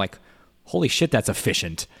way, and I'm like, holy shit, that's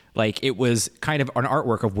efficient. Like, it was kind of an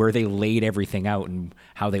artwork of where they laid everything out and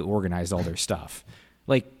how they organized all their stuff.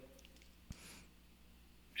 Like,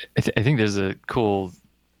 I think there's a cool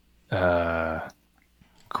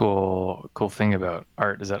thing about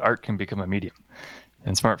art is that art can become a medium,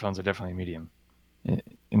 and smartphones are definitely a medium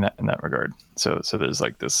in that regard. So there's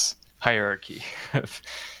like this hierarchy of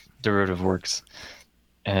derivative works,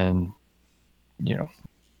 and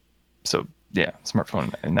so yeah,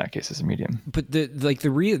 smartphone in that case is a medium. But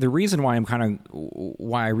the reason why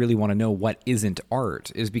why I really want to know what isn't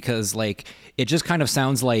art is because, like, it just kind of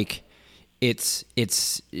sounds like it's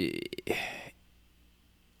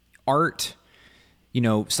art.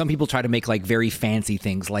 Some people try to make like very fancy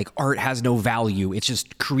things, like art has no value. It's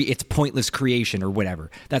just it's pointless creation or whatever.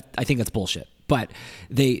 That, I think that's bullshit. But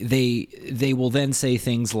they will then say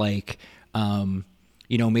things like,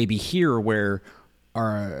 maybe here where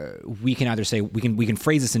we can either say, we can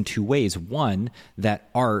phrase this in two ways. One, that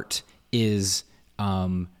art is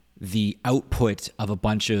the output of a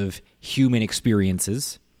bunch of human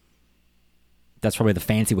experiences. That's probably the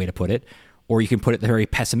fancy way to put it. Or you can put it the very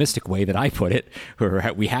pessimistic way that I put it,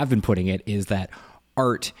 or we have been putting it, is that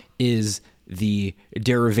art is the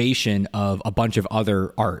derivation of a bunch of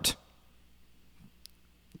other art.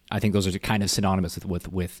 I think those are kind of synonymous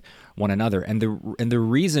with one another. And the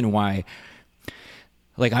reason why,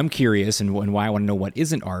 like, I'm curious and why I want to know what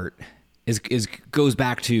isn't art is goes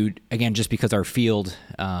back to, again, just because our field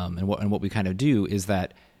and what we kind of do is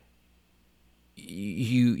that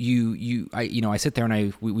I sit there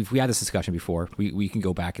and we had this discussion before. We can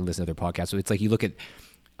go back and listen to other podcasts. So it's like, you look at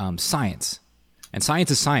science, and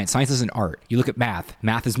science is science. Science is an art. You look at math.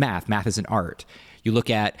 Math is math. Math is an art. You look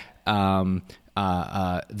at the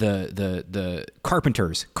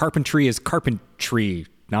carpenters. Carpentry is carpentry,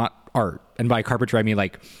 not art. And by carpentry, I mean,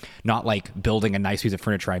 like, not like building a nice piece of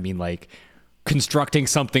furniture. I mean, like, constructing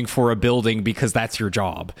something for a building because that's your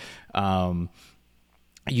job.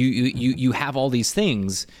 You have all these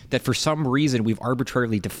things that for some reason we've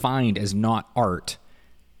arbitrarily defined as not art,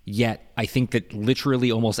 Yet I think that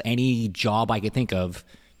literally almost any job I could think of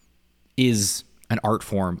is an art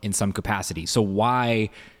form in some capacity. So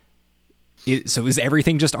is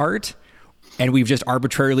everything just art? And we've just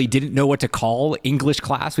arbitrarily didn't know what to call English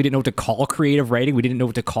class. We didn't know what to call creative writing. We didn't know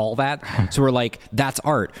what to call that. So we're like, that's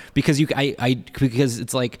art. Because because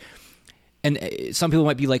it's like, and some people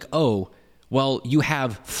might be like, oh, well, you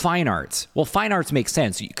have fine arts. Well, fine arts makes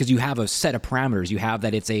sense because you have a set of parameters. You have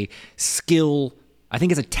that it's a skill, I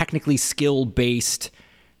think it's a technically skill-based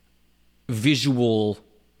visual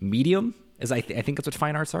medium. I think that's what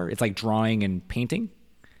fine arts are. It's like drawing and painting.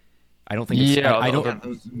 I don't think it's... I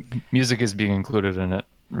don't. Music is being included in it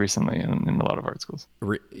recently in a lot of art schools.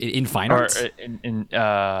 In fine arts?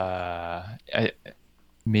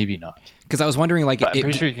 Maybe not. Because I was wondering, like, I'm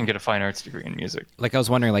pretty sure you can get a fine arts degree in music. Like, I was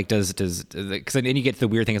wondering, like, does because then you get to the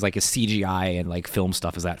weird thing is like, is CGI and like film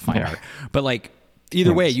stuff, is that fine art? But like,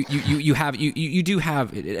 either way, you do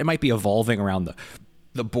have it might be evolving around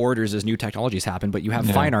the borders as new technologies happen, but you have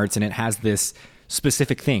fine arts and it has this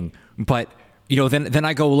specific thing. But then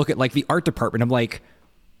I go look at like the art department. I'm like,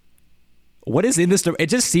 what is in this? It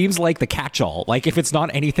just seems like the catch-all. Like, if it's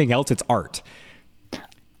not anything else, it's art.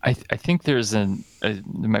 I think there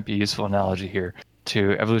might be a useful analogy here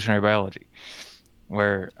to evolutionary biology,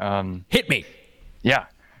 where hit me. Yeah,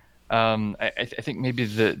 I think maybe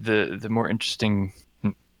the more interesting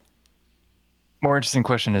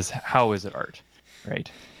question is, how is it art,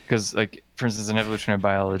 right? Because, like, for instance, in evolutionary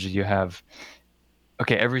biology, you have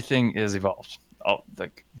everything is evolved.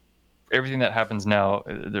 Everything that happens now,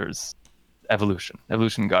 there's evolution.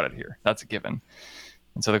 Evolution got it here. That's a given.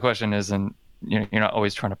 And so the question is, and you're not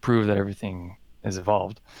always trying to prove that everything is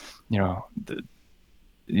evolved. The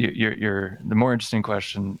more interesting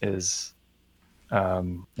question is, how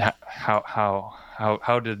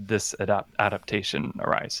did this adaptation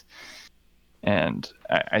arise? And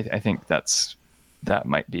I think that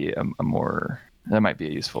might be a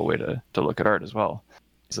useful way to look at art as well.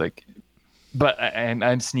 It's like, but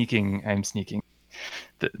I'm sneaking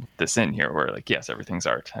this in here, where, like, yes, everything's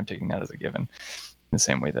art. I'm taking that as a given, in the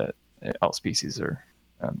same way that all species are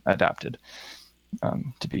adapted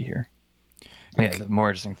to be here. Yeah, the more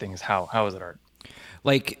interesting thing is, how is it art?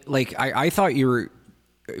 Like I thought you were.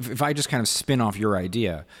 If I just kind of spin off your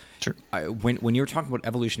idea, sure. When you were talking about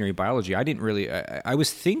evolutionary biology, I didn't really. I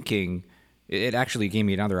was thinking, it actually gave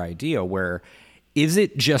me another idea. Where is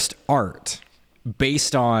it just art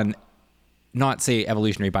based on, not say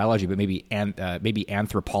evolutionary biology, but maybe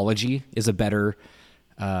anthropology is a better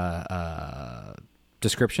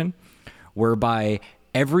description, whereby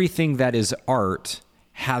everything that is art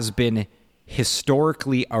has been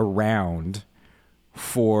historically around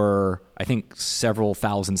for, I think, several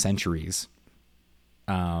thousand centuries.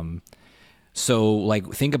 So,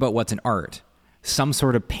 like, think about what's an art. Some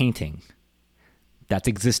sort of painting that's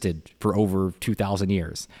existed for over 2,000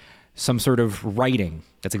 years. Some sort of writing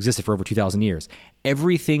that's existed for over 2,000 years.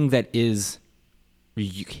 Everything that is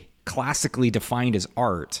classically defined as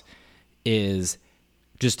art is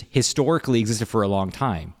just historically existed for a long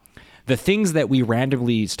time. The things that we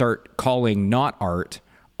randomly start calling not art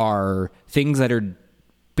are things that are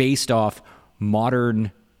based off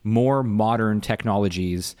more modern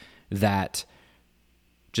technologies that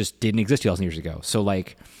just didn't exist 2,000 years ago. So,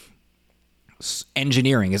 like,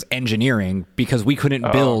 engineering is engineering because we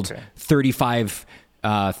couldn't build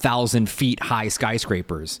 35,000 feet high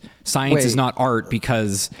skyscrapers. Science is not art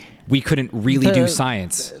because we couldn't really do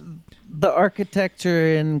science. The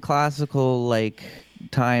architecture in classical, like,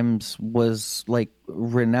 times was, like,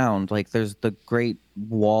 renowned. Like, there's the Great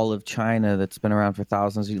Wall of China that's been around for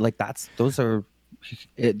thousands of years. Like, those are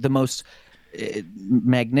the most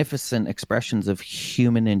magnificent expressions of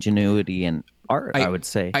human ingenuity and art, I would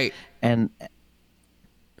say. And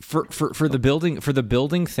for the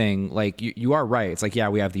building thing, like, you are right. It's like, yeah,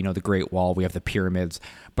 we have the Great Wall, we have the pyramids,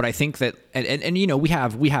 but I think that and we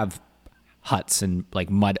have huts and, like,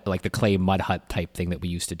 mud, like the clay mud hut type thing that we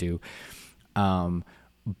used to do.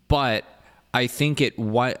 But I think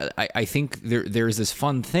I think there's this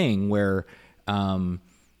fun thing where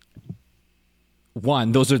there's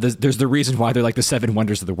the reason why they're like the seven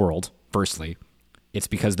wonders of the world. Firstly, it's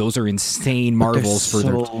because those are insane marvels.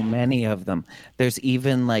 There's so many of them. There's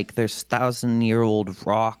even, like, there's 1,000-year-old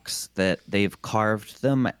rocks that they've carved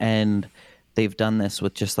them, and they've done this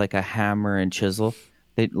with just, like, a hammer and chisel.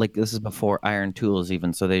 This is before iron tools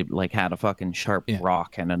even, so they, like, had a fucking sharp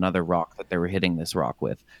rock and another rock that they were hitting this rock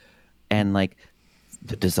with. And, like,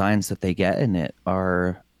 the designs that they get in it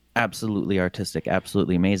are absolutely artistic,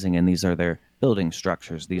 absolutely amazing, and these are their building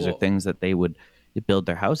structures. These are things that they would build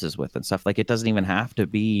their houses with and stuff. Like, it doesn't even have to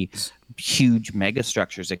be huge mega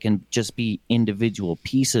structures. It can just be individual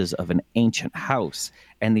pieces of an ancient house,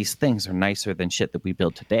 and these things are nicer than shit that we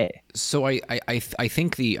build today. So I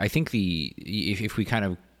think if we kind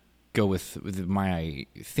of go with my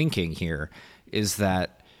thinking here is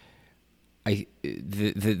that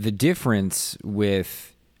the difference with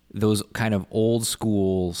those kind of old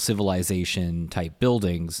school civilization type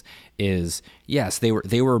buildings is, yes, they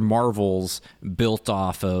were marvels built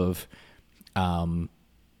off of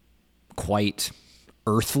quite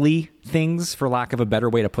earthly things, for lack of a better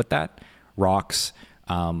way to put that. Rocks,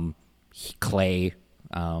 clay,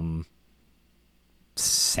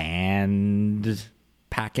 sand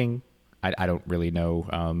packing. I don't really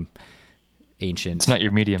know ancient. It's not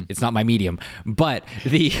your medium. It's not my medium, but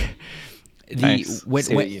Nice.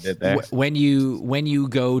 See what you did there. when you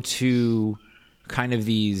go to kind of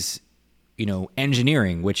these,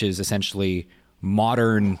 engineering, which is essentially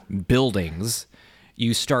modern buildings,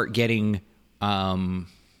 you start getting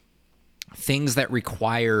things that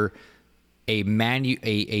require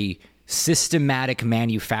a systematic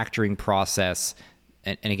manufacturing process.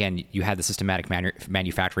 And again, you had the systematic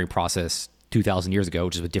manufacturing process 2,000 years ago,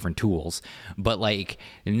 just with different tools. But like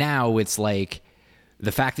now, it's like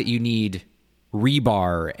the fact that you need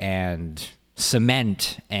rebar and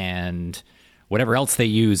cement and whatever else they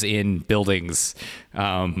use in buildings,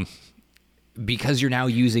 because you're now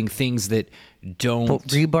using things that don't. But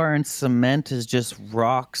rebar and cement is just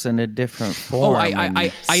rocks in a different form. Oh,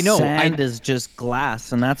 I know. Sand is just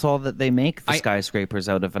glass, and that's all that they make the skyscrapers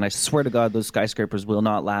out of. And I swear to God, those skyscrapers will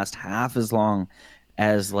not last half as long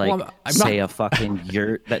as, like, a fucking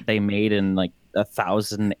yurt that they made in like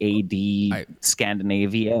 1000 AD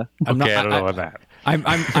Scandinavia. I don't know about that.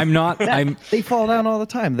 I'm not. They fall down all the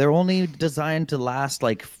time. They're only designed to last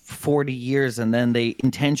like 40 years, and then they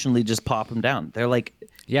intentionally just pop them down. They're like,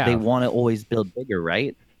 they want to always build bigger,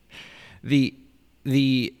 right?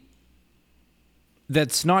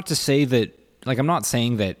 That's not to say that, like, I'm not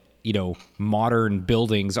saying that, modern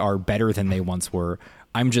buildings are better than they once were.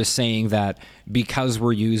 I'm just saying that because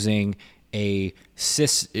we're using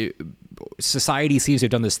society seems to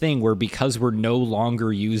have done this thing where, because we're no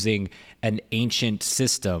longer using an ancient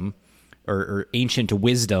system or ancient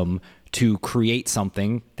wisdom to create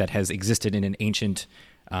something that has existed in an ancient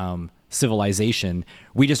civilization,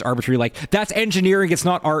 we just arbitrarily like, that's engineering, it's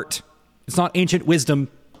not art, it's not ancient wisdom,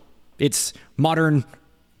 it's modern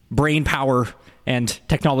brain power and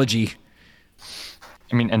technology.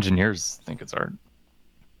 I mean, engineers think it's art.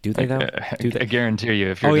 Do they, though? I guarantee you,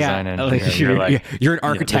 if you're a design engineer, you're an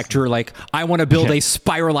architect, you're like, I want to build a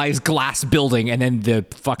spiralized glass building, and then the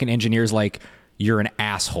fucking engineer's like, you're an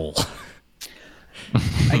asshole.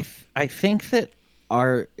 I think that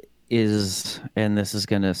art is, and this is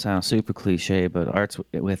going to sound super cliche, but art's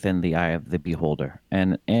within the eye of the beholder.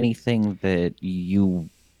 And anything that you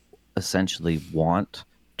essentially want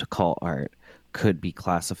to call art could be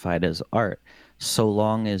classified as art, so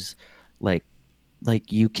long as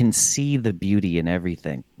like you can see the beauty in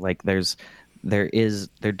everything. Like there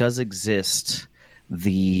does exist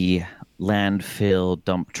the landfill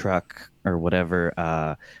dump truck or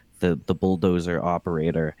whatever, the bulldozer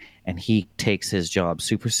operator, and he takes his job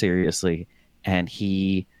super seriously, and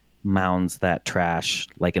he mounds that trash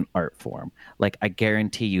like an art form. Like, I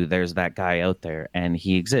guarantee you there's that guy out there, and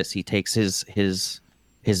he exists. He takes his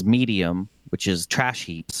medium, which is trash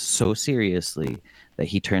heaps, so seriously that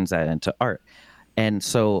he turns that into art. And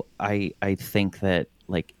so I think that,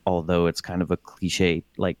 like, although it's kind of a cliche,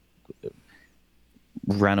 like,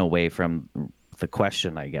 run away from the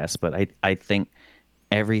question, I guess, but I think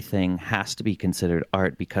everything has to be considered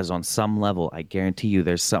art, because on some level, I guarantee you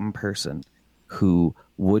there's some person who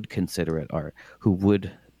would consider it art, who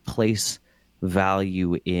would place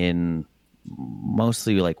value in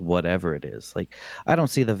mostly like whatever it is. Like, I don't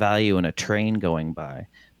see the value in a train going by,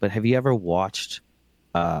 but have you ever watched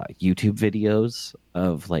YouTube videos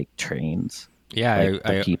of like trains? Yeah,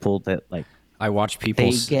 like, people that like, I watch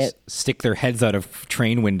people stick their heads out of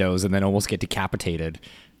train windows and then almost get decapitated.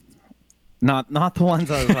 Not the ones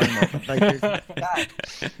I was talking about. But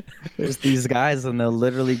like, there's these guys, and they'll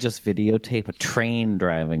literally just videotape a train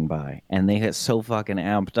driving by, and they get so fucking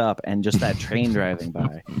amped up, and just that train driving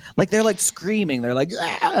by, like, they're like screaming, they're like,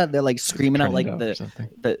 ah! They're like screaming out like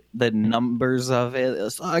the numbers of it.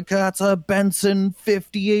 It's like, that's a Benson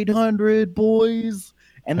 5800, boys,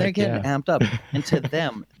 and they're getting amped up. And to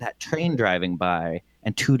them, that train driving by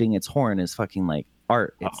and tooting its horn is fucking like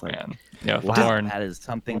art. It's like, man. Yeah, wow, that is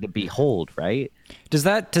something to behold, right? Does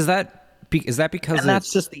that Is that because And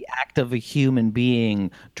that's just the act of a human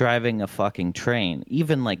being driving a fucking train.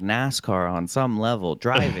 Even like NASCAR on some level,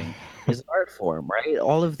 driving is an art form, right?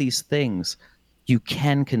 All of these things, you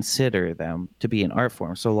can consider them to be an art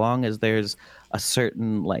form so long as there's a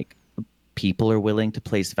certain like people are willing to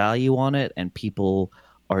place value on it and people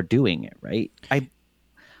are doing it, right? I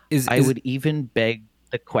would even beg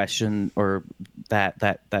the question or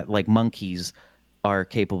that like monkeys are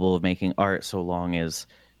capable of making art so long as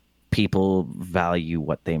people value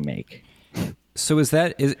what they make. so is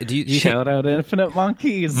that is do you Shout out Infinite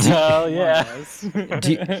Monkeys. Oh yeah.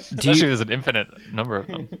 do, Especially if there's an infinite number of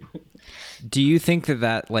them. do you think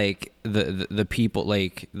that like the people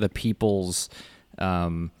like the people's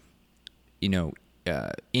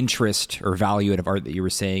interest or value out of art that you were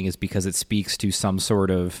saying is because it speaks to some sort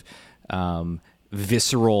of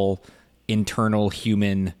visceral internal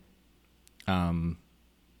human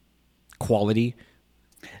quality?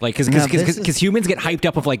 Like, because humans get hyped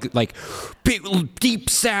up of like big deep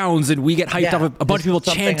sounds, and we get hyped up of a bunch of people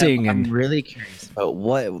chanting. I'm And really curious about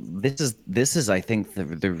what this is. I think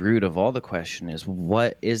the root of all the question is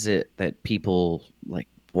what is it that people like?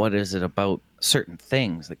 What is it about certain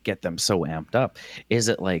things that get them so amped up? Is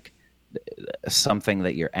it like something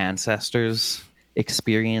that your ancestors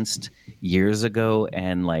experienced years ago,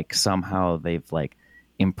 and like somehow they've like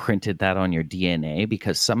imprinted that on your DNA?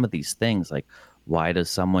 Because some of these things, like, why does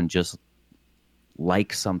someone just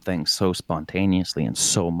like something so spontaneously and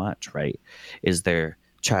so much, right? Is there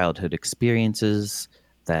childhood experiences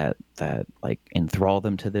that like enthrall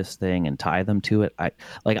them to this thing and tie them to it? I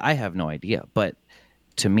have no idea, but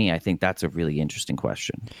to me, I think that's a really interesting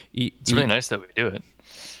question. It's really nice that we do it.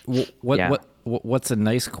 What's a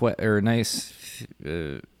nice nice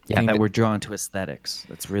Yeah, that we're drawn to aesthetics.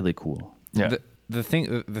 That's really cool. Yeah. The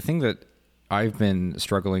thing that I've been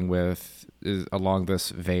struggling with is along this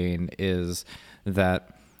vein is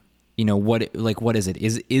that what is it?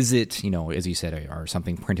 Is it as you said, or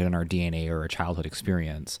something printed on our DNA or a childhood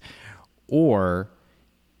experience, or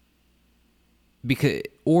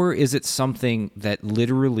is it something that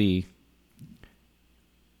literally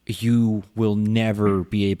you will never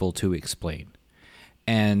be able to explain?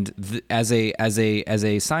 And as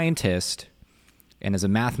a scientist and as a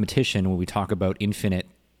mathematician, when we talk about infinite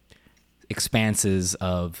expanses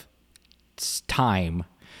of time,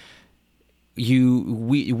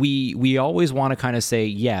 we always want to kind of say,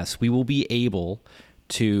 yes, we will be able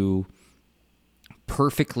to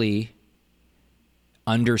perfectly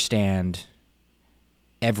understand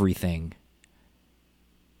everything,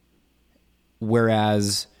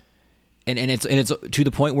 whereas and it's to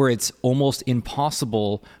the point where it's almost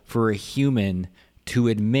impossible for a human to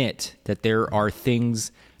admit that there are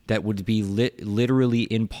things that would be literally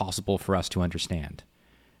impossible for us to understand.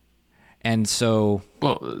 And so,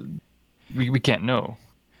 well, we can't know.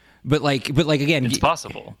 But again, it's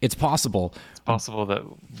possible. It's possible. It's possible that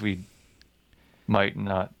we might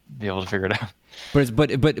not be able to figure it out.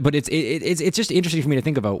 But it's just interesting for me to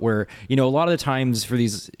think about where, a lot of the times for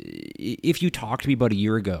these, if you talked to me about a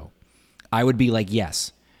year ago, I would be like,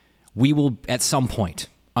 yes, we will at some point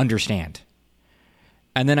understand.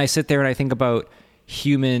 And then I sit there and I think about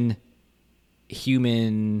human,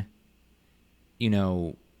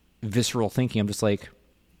 visceral thinking. I'm just like,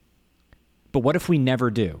 but what if we never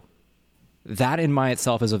do? That in my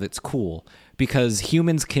itself is of its cool, because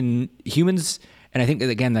humans, and I think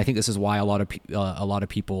this is why a lot of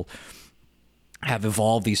people have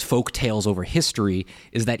evolved these folk tales over history,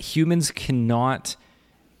 is that humans cannot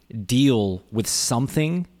deal with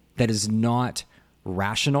something that is not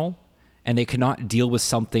rational, and they cannot deal with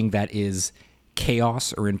something that is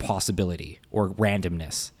chaos or impossibility or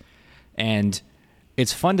randomness. And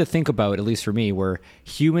it's fun to think about, at least for me, where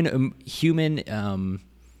certain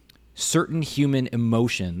human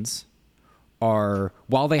emotions are,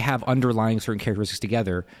 while they have underlying certain characteristics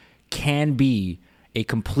together, can be a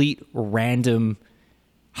complete random,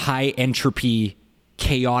 high entropy,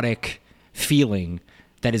 chaotic feeling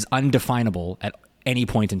that is undefinable at any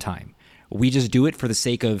point in time. We just do it for the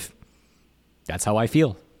sake of, that's how I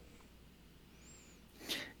feel.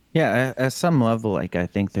 Yeah, at some level, like, I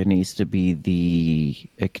think there needs to be the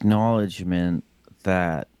acknowledgement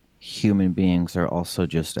that human beings are also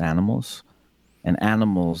just animals, and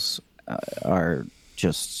animals are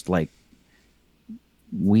just like,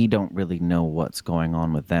 we don't really know what's going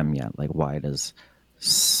on with them yet. Like, why does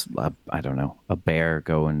I don't know, a bear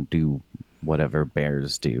go and do whatever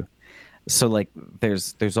bears do? So like,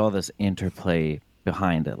 there's all this interplay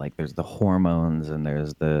behind it. Like, there's the hormones and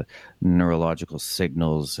there's the neurological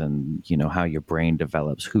signals, and how your brain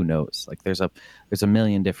develops. Who knows? Like, there's a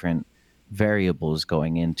million different variables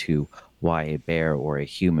going into why a bear or a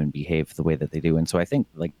human behave the way that they do. And so I think,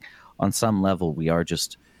 like, on some level, we are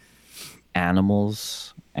just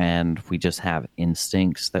animals, and we just have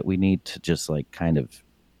instincts that we need to just like kind of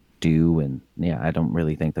do. And yeah, I don't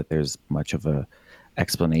really think that there's much of a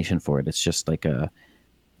explanation for it. It's just like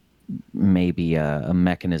maybe a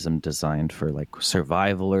mechanism designed for like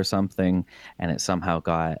survival or something, and it somehow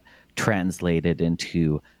got translated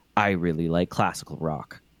into, I really like classical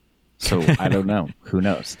rock. So I don't know. Who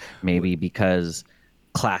knows? Maybe because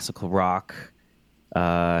classical rock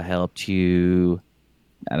helped you,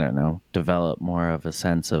 I don't know, develop more of a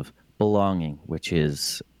sense of belonging, which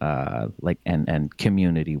is like and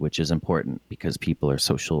community, which is important because people are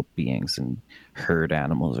social beings and herd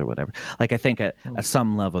animals or whatever. Like, I think at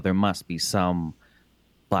some level there must be some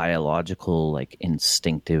biological, like,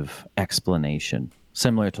 instinctive explanation,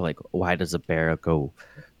 similar to like, why does a bear go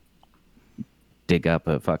dig up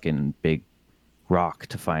a fucking big rock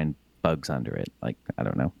to find bugs under it? Like, I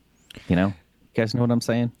don't know. You know? You guys know what I'm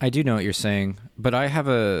saying? I do know what you're saying, but I have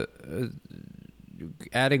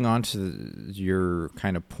adding on to your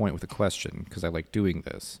kind of point with a question, because I like doing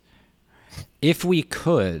this. If we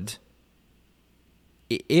could,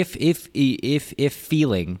 if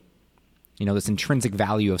feeling, you know, this intrinsic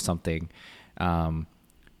value of something,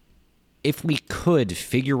 if we could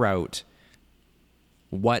figure out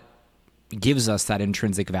what gives us that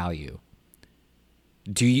intrinsic value,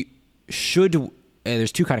 there's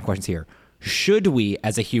two kind of questions here. Should we,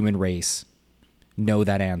 as a human race, know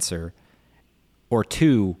that answer? Or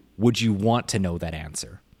two, would you want to know that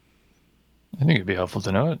answer? I think it'd be helpful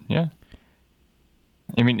to know it. Yeah.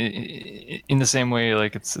 I mean, in the same way,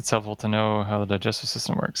 like it's helpful to know how the digestive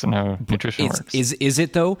system works and how nutrition works. Is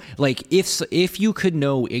it though? Like, if you could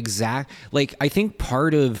know like, I think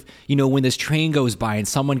part of, you know, when this train goes by and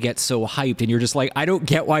someone gets so hyped and you're just like, I don't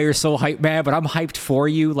get why you're so hyped, man, but I'm hyped for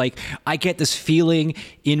you. Like, I get this feeling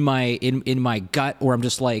in my gut, or I'm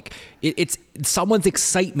just like, it's someone's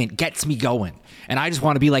excitement gets me going. And I just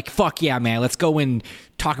want to be like, fuck yeah, man, let's go and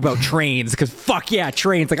talk about trains, because fuck yeah,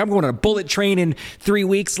 trains. Like, I'm going on a bullet train in 3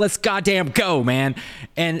 weeks. Let's goddamn go, man.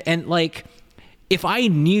 And like, if I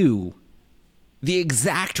knew the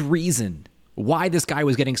exact reason why this guy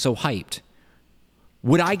was getting so hyped,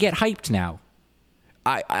 would I get hyped now?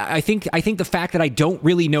 I think the fact that I don't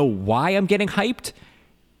really know why I'm getting hyped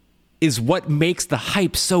is what makes the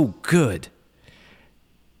hype so good.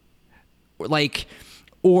 Like,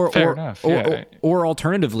 or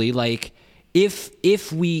alternatively, like,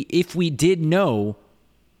 if we did know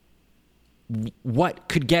what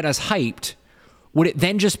could get us hyped, would it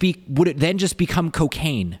then just become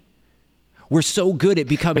cocaine? We're so good at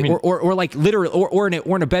becoming, or like literally, or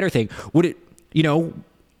in a better thing, would it, you know,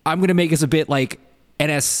 I'm going to make this a bit like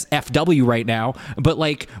NSFW right now, but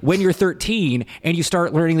like, when you're 13 and you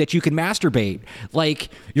start learning that you can masturbate, like,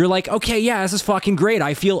 you're like, okay, yeah, this is fucking great.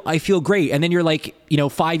 I feel great. And then you're like, you know,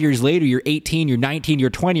 5 years later, you're 18, you're 19, you're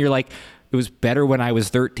 20. You're like, it was better when I was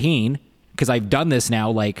 13 because I've done this now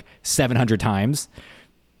like 700 times.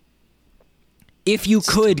 If you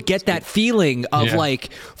could get that feeling of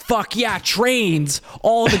like, fuck yeah, trains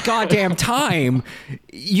all the goddamn time,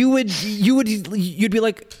 you'd be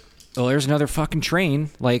like, oh, there's another fucking train.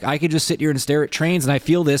 Like, I could just sit here and stare at trains and I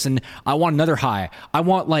feel this and I want another high. I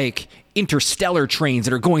want like interstellar trains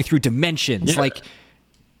that are going through dimensions. Yeah. Like,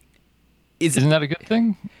 isn't that a good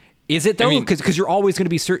thing? Is it though? Because you're always going to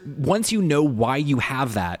be certain. Once you know why you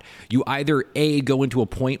have that, you either go into a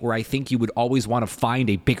point where I think you would always want to find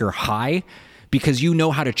a bigger high because you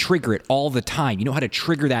know how to trigger it all the time. You know how to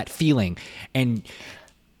trigger that feeling, and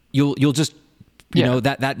you'll just, you know,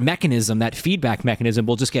 that mechanism, that feedback mechanism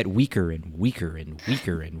will just get weaker and weaker and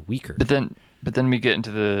weaker and weaker. But then we get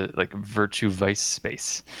into the like virtue vice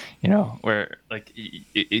space, you know, where like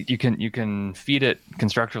you can feed it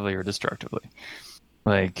constructively or destructively.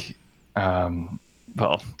 Like,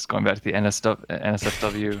 well, it's going back to the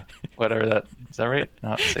NSFW, whatever that is. That right?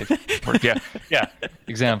 Not safe word. Yeah.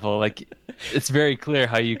 Example. Like, it's very clear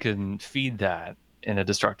how you can feed that in a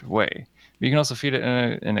destructive way. But you can also feed it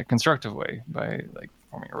in a constructive way by like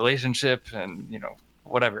forming a relationship and, you know,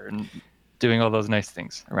 whatever, and doing all those nice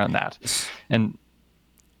things around that. And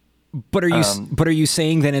but are you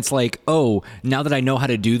saying then it's like, oh, now that I know how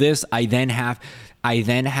to do this, I then have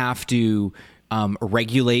to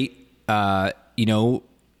regulate, you know,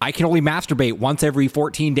 I can only masturbate once every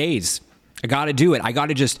 14 days. I got to do it. I got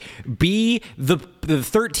to just be the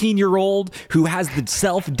 13-year-old who has the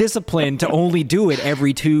self-discipline to only do it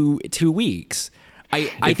every two weeks.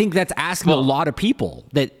 I think that's asking a lot of people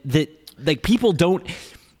that like, people don't,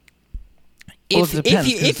 Well, it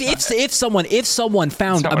depends, if someone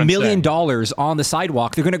found not what $1 I'm million saying. on the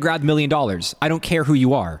sidewalk, they're going to grab $1 million. I don't care who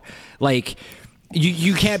you are. Like,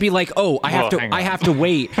 you can't be like, oh, I have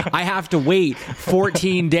to wait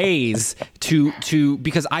 14 days to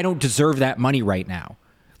because I don't deserve that money right now.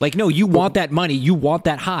 Like, no, you want that money, you want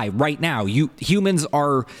that high right now. Humans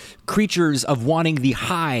are creatures of wanting the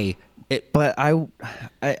high. But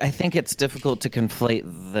I think it's difficult to conflate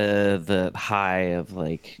the high of,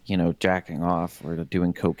 like, you know, jacking off or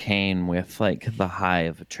doing cocaine with, like, the high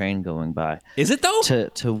of a train going by. Is it though?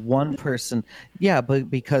 To one person, yeah, but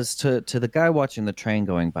because to the guy watching the train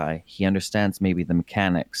going by, he understands maybe the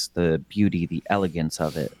mechanics, the beauty, the elegance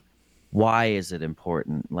of it. Why is it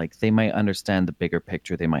important? Like, they might understand the bigger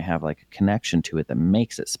picture. They might have, like, a connection to it that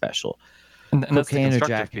makes it special. And that's the Cocaine or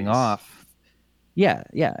constructive jacking piece. off. Yeah,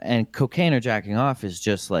 and cocaine or jacking off is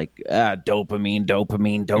just like dopamine,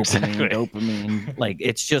 Exactly. dopamine. Like,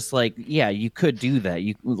 it's just like, yeah, you could do that.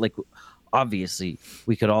 You, like, obviously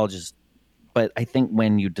we could all just, but I think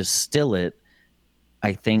when you distill it,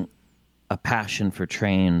 I think a passion for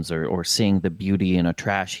trains or seeing the beauty in a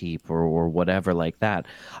trash heap or whatever like that.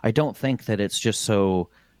 I don't think that it's just so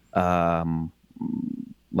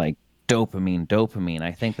like dopamine.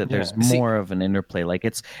 I think that there's Yeah. more of an interplay. Like,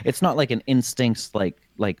 it's not like an instinct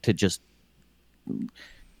like to just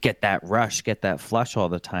get that rush, get that flush all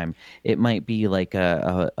the time. It might be like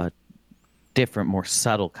a different, more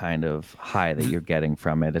subtle kind of high that you're getting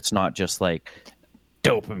from it. It's not just like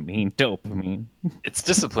dopamine. It's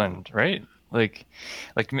disciplined, right? Like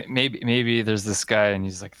maybe there's this guy and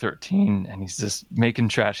he's like 13 and he's just making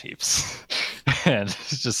trash heaps and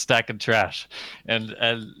he's just stacking trash and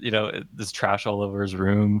you know, there's trash all over his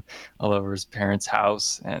room, all over his parents'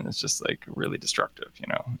 house, and it's just like really destructive, you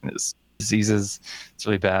know. And his diseases, it's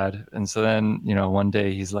really bad. And so then, you know, one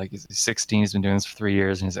day he's 16, he's been doing this for 3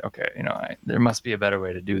 years, and he's like, okay, you know, there must be a better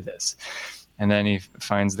way to do this. And then he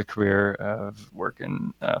finds the career of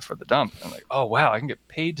working for the dump. I'm like, oh, wow, I can get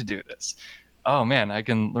paid to do this. Oh, man, I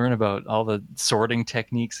can learn about all the sorting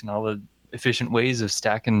techniques and all the efficient ways of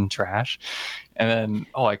stacking trash. And then,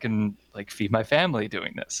 oh, I can like feed my family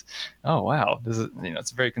doing this. Oh, wow, this is, you know,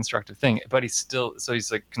 it's a very constructive thing. But he's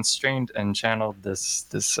like constrained and channeled this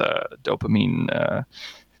dopamine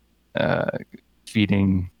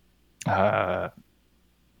feeding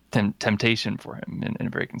temptation for him in a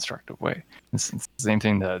very constructive way. It's the same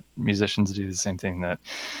thing that musicians do, the same thing that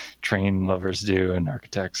train lovers do, and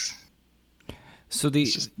architects. So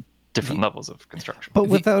It's just different levels of construction. But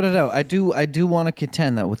without a doubt, I do want to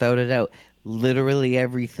contend that without a doubt, literally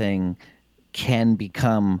everything can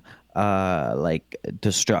become like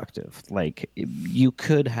destructive. Like, you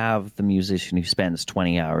could have the musician who spends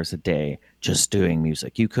 20 hours a day just doing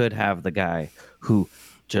music. You could have the guy who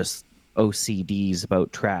just OCDs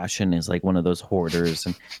about trash and is like one of those hoarders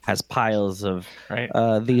and has piles of Right.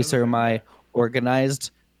 These are my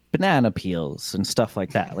organized banana peels and stuff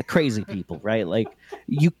like that, like crazy people, right? Like,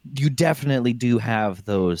 you definitely do have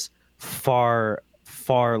those far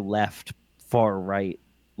left, far right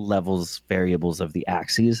variables of the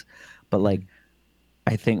axes, but like,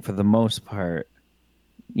 I think for the most part,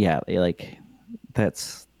 yeah, like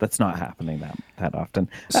that's not happening that often.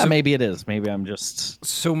 So- Maybe it is. Maybe I'm just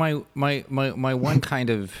So my one kind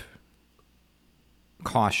of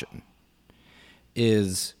caution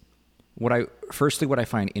is what I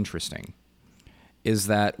find interesting is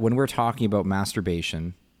that when we're talking about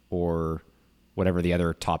masturbation or whatever the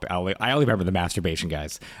other topic, I only remember the masturbation,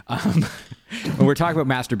 guys. When we're talking about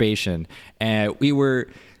masturbation, Gunnar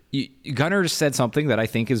said something that I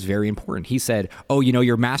think is very important. He said, "Oh, you know,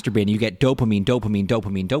 you're masturbating, you get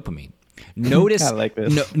dopamine. Notice, I like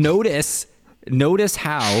this. notice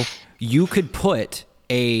how you could put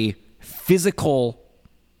a physical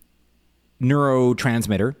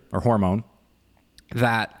neurotransmitter or hormone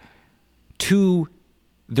that to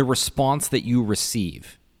the response that you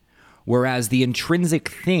receive, whereas the intrinsic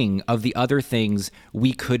thing of the other things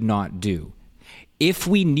we could not do. If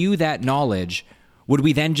we knew that knowledge, would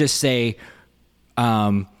we then just say,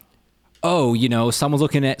 oh, you know, someone's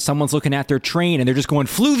looking at their train and they're just going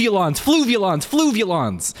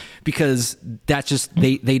fluvialons, because that's just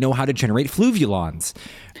they know how to generate fluvialons.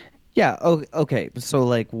 yeah. Oh, okay. So,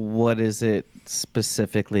 like, what is it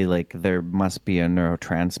specifically? Like, there must be a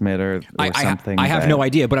neurotransmitter or something. I have that no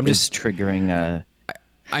idea, but I'm is just triggering a.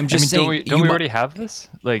 I'm just saying. Don't we already have this?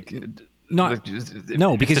 Like, Not- if-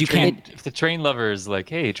 no, if because the you can't- If the train lover is like,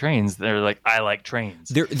 hey, trains, they're like, I like trains.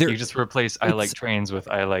 They're- you just replace I like trains with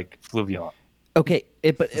I like fluvial. Okay,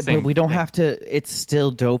 but same we don't thing. have to. It's still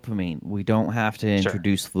dopamine. We don't have to Sure.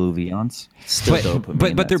 introduce fluvions. It's still dopamine.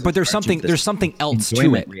 but that's in there's charge of there's this something else to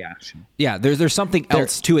enjoyment it. reaction. Yeah, there's something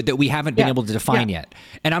else to it that we haven't been Yeah, able to define yeah. yet.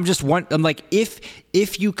 And I'm like, if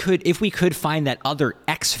we could find that other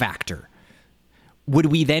X factor, would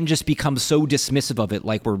we then just become so dismissive of it,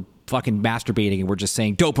 like we're fucking masturbating and we're just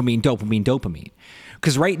saying dopamine, dopamine, dopamine?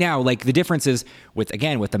 Because right now, like the difference is with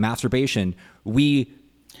the masturbation,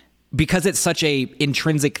 because it's such a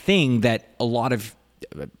intrinsic thing that a lot of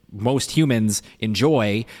most humans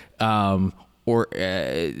enjoy,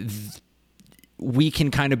 we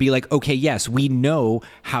can kind of be like, okay, yes, we know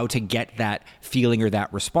how to get that feeling or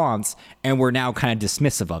that response, and we're now kind of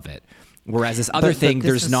dismissive of it. Whereas this other thing, this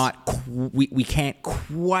there's is- not, we can't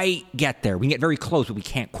quite get there. We can get very close, but we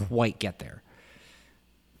can't quite get there.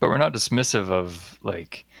 But we're not dismissive of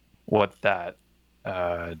like what that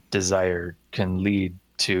desire can lead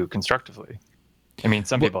to constructively. I mean,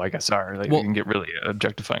 some people, I guess, are like you can get really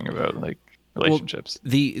objectifying about like relationships.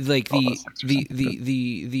 All that sex or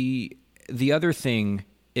The other thing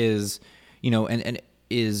is, and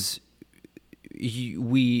is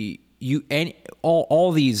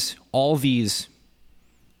all these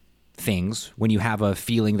things, when you have a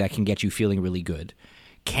feeling that can get you feeling really good,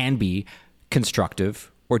 can be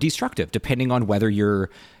constructive or destructive, depending on whether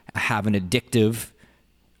you're have an addictive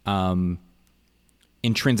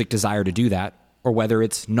intrinsic desire to do that, or whether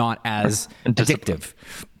it's not as addictive,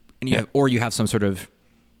 and you have some sort of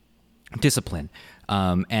discipline.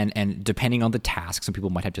 And depending on the task, some people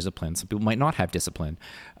might have discipline, some people might not have discipline.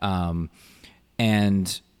 And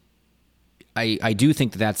I do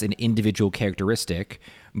think that that's an individual characteristic,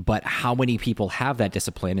 but how many people have that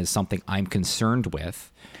discipline is something I'm concerned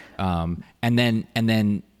with. And then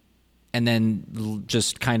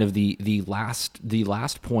just kind of the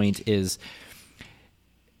last point is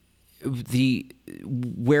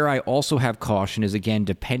where I also have caution is, again,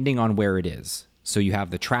 depending on where it is. So you have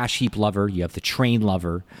the trash heap lover, you have the train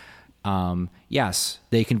lover. Yes,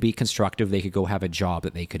 they can be constructive. They could go have a job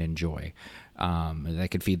that they could enjoy. That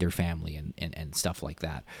could feed their family and stuff like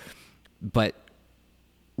that. But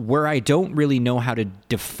where I don't really know how to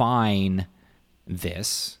define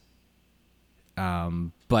this,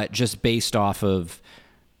 but just based off of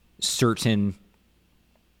certain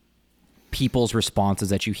people's responses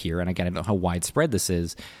that you hear, and again, I don't know how widespread this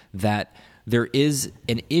is, that there is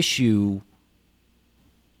an issue,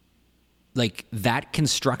 like that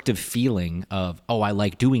constructive feeling of, oh, I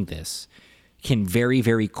like doing this, can very,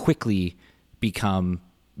 very quickly become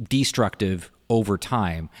destructive over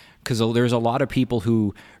time. Because there's a lot of people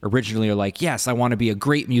who originally are like, yes, I want to be a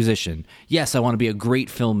great musician. Yes, I want to be a great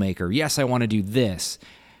filmmaker. Yes, I want to do this.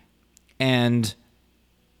 And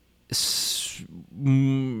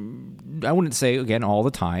I wouldn't say, again, all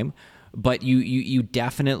the time, but you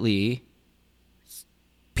definitely,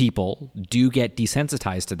 people do get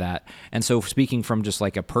desensitized to that. And so speaking from just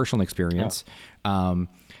like a personal experience,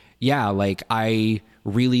 like I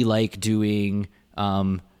really like doing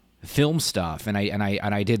film stuff, and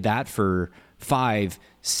I did that for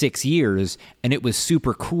 5-6 years, and it was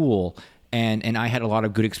super cool, and I had a lot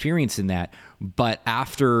of good experience in that. But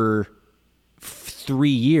after 3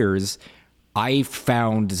 years, I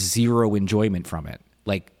found zero enjoyment from it.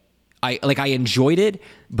 I enjoyed it,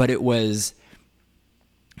 but it was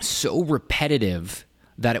so repetitive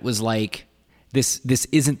that it was like, this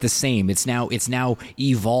isn't the same. It's now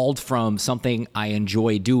evolved from something I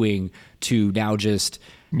enjoy doing to now just,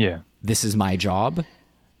 this is my job.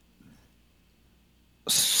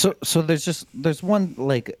 So there's one,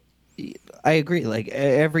 like, I agree, like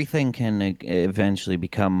everything can eventually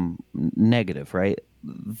become negative, right?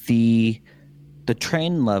 The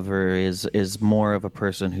train lover is more of a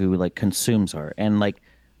person who like consumes art, and like,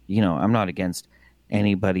 I'm not against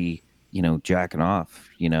anybody, jacking off,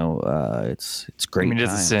 it's great. I mean,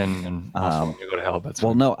 it's a time. sin, and also when you go to hell. That's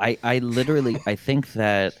Well, fine. no, I literally, I think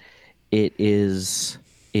that it is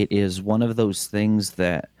one of those things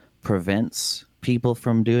that prevents people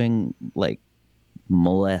from doing like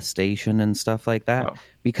molestation and stuff like that,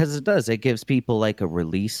 because it gives people like a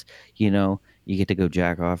release. You get to go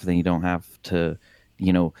jack off, then you don't have to,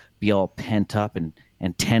 be all pent up and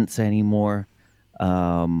tense anymore. It's,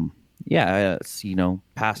 pastors It's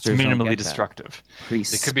don't minimally get that. destructive.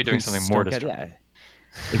 Priests, They could be doing something priests more don't get- destructive.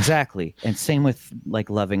 yeah, exactly. And same with like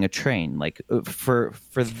loving a train. Like for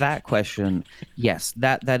that question, yes,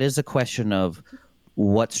 that is a question of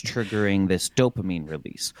what's triggering this dopamine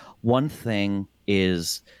release. One thing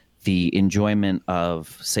is the enjoyment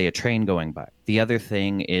of, say, a train going by. The other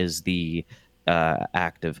thing is the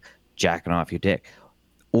act of jacking off your dick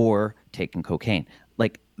or taking cocaine.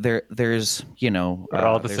 Like there's We're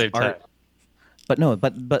all at the there's same time. But no,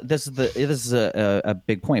 but this is a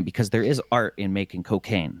big point, because there is art in making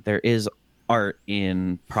cocaine. There is art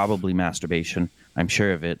in probably masturbation. I'm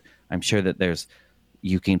sure of it. I'm sure that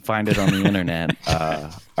you can find it on the internet.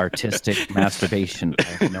 Artistic masturbation. I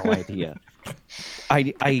have no idea.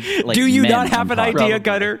 I like. Do you men not have on an top. idea,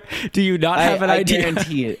 Gunner? Do you not have an idea?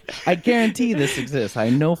 Guarantee it. I guarantee this exists. I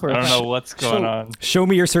know for a I don't fact. know what's going on. Show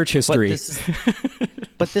me your search history.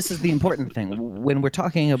 But this is the important thing. When we're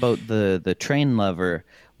talking about the train lover,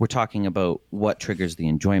 we're talking about what triggers the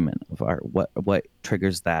enjoyment of art. What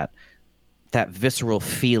triggers that visceral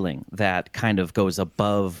feeling that kind of goes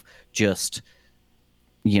above just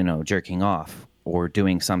jerking off or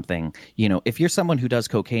doing something. If you're someone who does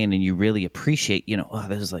cocaine and you really appreciate, oh,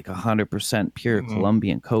 this is like 100% pure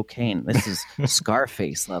Colombian cocaine. This is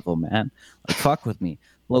Scarface level, man. Like, fuck with me.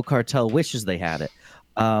 Low Cartel wishes they had it.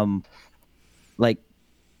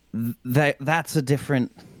 That's a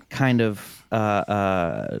different kind of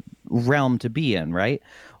realm to be in, right?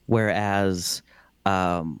 Whereas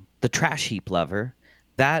the trash heap lover,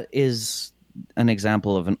 that is an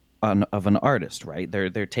example of an artist, right?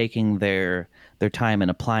 They're taking their time and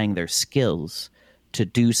applying their skills to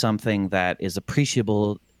do something that is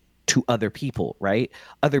appreciable to other people, right?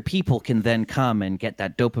 Other people can then come and get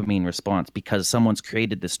that dopamine response because someone's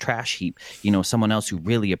created this trash heap. Someone else who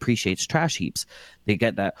really appreciates trash heaps, they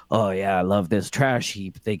get that, oh yeah, I love this trash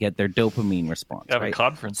heap. They get their dopamine response. Have right? a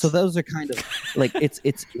conference. So those are kind of like it's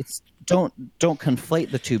don't conflate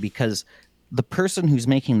the two, because the person who's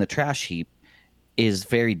making the trash heap is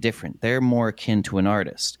very different. They're more akin to an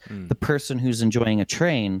artist. The person who's enjoying a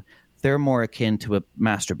train, they're more akin to a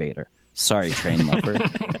masturbator. Sorry, train lover.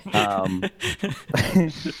 But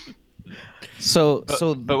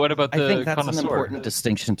what about the I think that's connoisseur? an important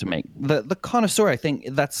distinction to make. The connoisseur, I think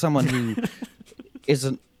that's someone who is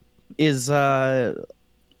an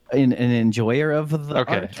enjoyer of the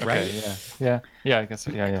art, right? Yeah. I guess.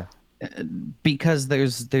 Yeah. Because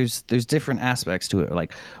there's different aspects to it.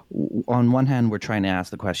 Like, on one hand, we're trying to ask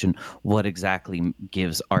the question, what exactly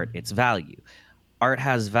gives art its value? Art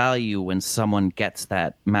has value when someone gets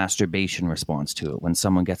that masturbation response to it. When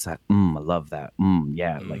someone gets that, I love that.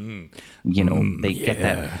 Yeah, like, they get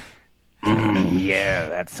that. Yeah,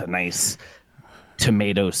 that's a nice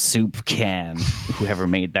tomato soup can. Whoever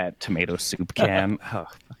made that tomato soup can, I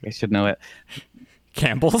should know it.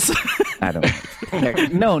 Campbell's? I don't.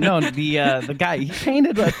 No. The guy, he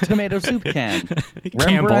painted a tomato soup can.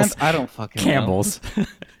 Campbell's. I don't fucking Campbell's. know.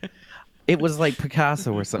 It was like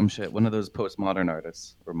Picasso or some shit. One of those postmodern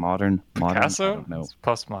artists or modern. Picasso? I don't know. It's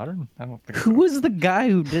postmodern? I don't think. Who was the guy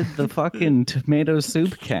who did the fucking tomato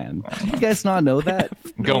soup can? Do you guys not know that?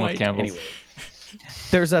 I'm going with Campbell's. Anyway.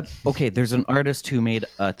 There's an artist who made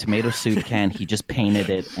a tomato soup can. He just painted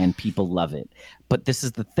it and people love it. But this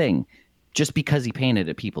is the thing. Just because he painted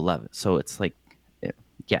it, people love it. So it's like,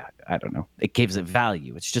 yeah, I don't know. It gives it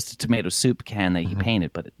value. It's just a tomato soup can that he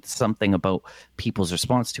painted, but it's something about people's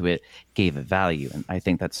response to it gave it value. And I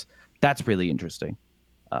think that's really interesting.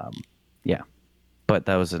 Yeah. But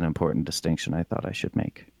that was an important distinction I thought I should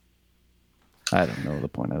make. I don't know the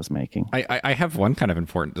point I was making. I have one kind of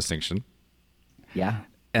important distinction. Yeah.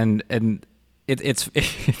 And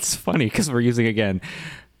it's funny because we're using, again,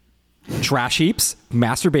 trash heaps,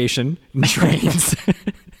 masturbation, trains.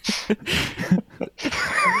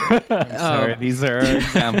 Sorry, these are our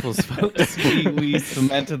examples, folks. We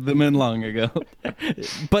cemented them in long ago.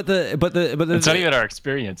 But It's not even our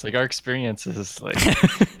experience. Like, our experience is like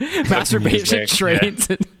masturbation, music, trains.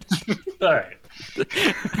 Yeah.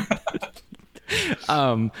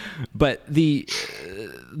 All right. But the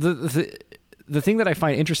thing that I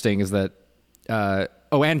find interesting is that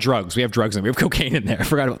and drugs. We have drugs and we have cocaine in there. I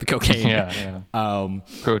forgot about the cocaine. Yeah.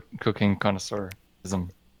 Cocaine connoisseurism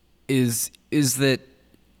is that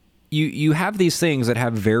you have these things that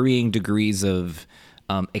have varying degrees of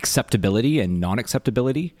acceptability and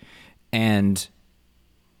non-acceptability, and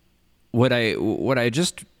what I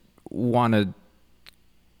just want to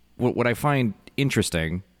what I find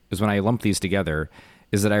interesting is when I lump these together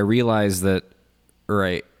is that I realize that,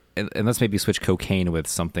 and let's maybe switch cocaine with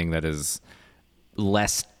something that is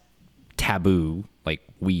less taboo, like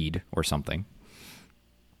weed or something.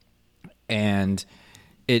 And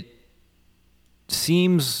it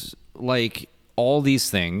seems like all these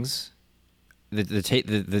things, the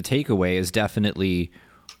takeaway is definitely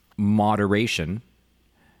moderation,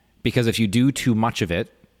 because if you do too much of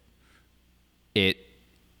it, it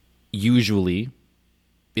usually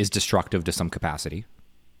is destructive to some capacity.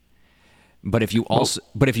 But if you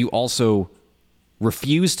also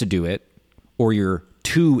refuse to do it, or you're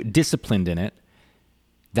too disciplined in it,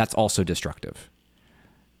 that's also destructive.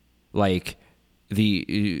 Like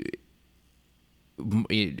the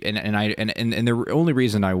and the only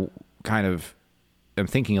reason I kind of am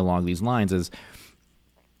thinking along these lines is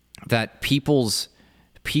that people's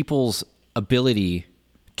ability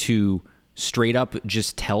to straight up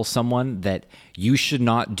just tell someone that you should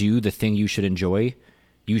not do the thing you should enjoy.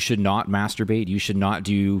 You should not masturbate. You should not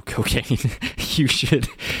do cocaine. You should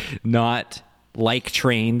not like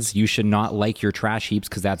trains. You should not like your trash heaps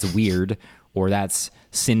because that's weird or that's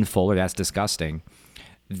sinful or that's disgusting.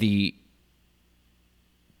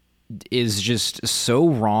 Is just so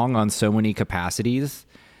wrong on so many capacities.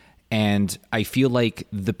 And I feel like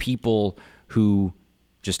the people who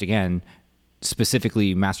just, again,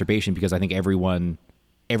 specifically masturbation, because I think every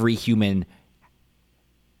human,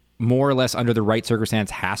 more or less under the right circumstance,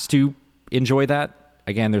 has to enjoy that.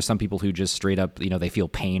 Again, there's some people who just straight up, they feel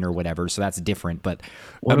pain or whatever, so that's different. But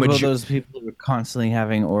what about those people who are constantly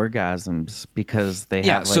having orgasms because they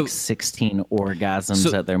have 16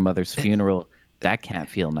 orgasms at their mother's funeral? That can't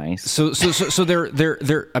feel nice. So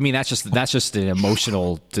they're. I mean, that's just an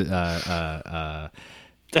emotional.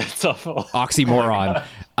 That's awful. Oxymoron.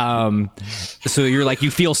 So you're like, you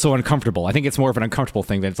feel so uncomfortable. I think it's more of an uncomfortable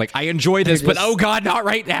thing that it's like, I enjoy this, but oh God, not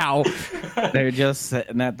right now. They're just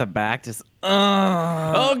sitting at the back, just,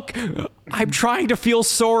 oh, I'm trying to feel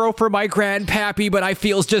sorrow for my grandpappy, but I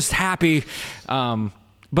feel just happy.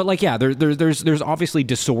 But like, yeah, there's obviously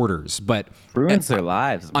disorders, but ruins their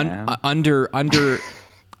lives, man. Under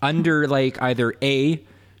like either A,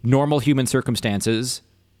 normal human circumstances,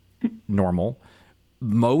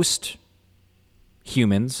 most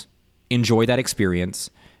humans enjoy that experience,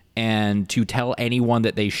 and to tell anyone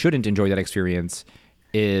that they shouldn't enjoy that experience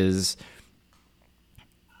is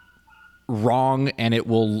wrong, and it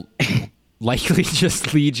will likely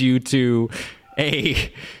just lead you to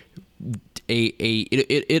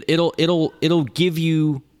it'll give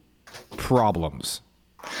you problems.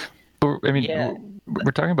 I mean,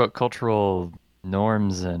 we're talking about cultural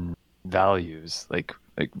norms and values. Like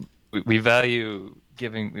we value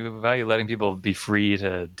letting people be free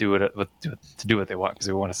to do what they want, because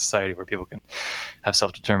we want a society where people can have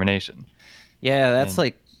self-determination. Yeah, that's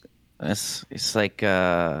like it's like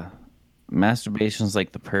masturbation's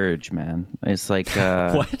like the purge, man. It's like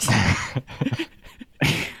what?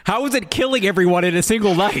 How is it killing everyone in a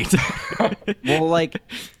single night? Well, like,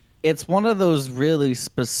 it's one of those really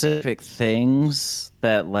specific things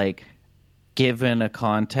that, like, given a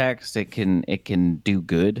context, it can do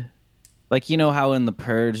good. Like, how in the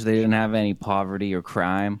Purge they didn't have any poverty or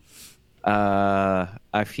crime.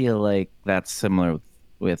 I feel like that's similar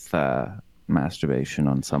with masturbation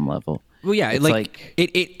on some level. Well, yeah, it's like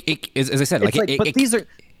it as I said, like,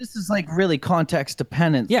 this is like really context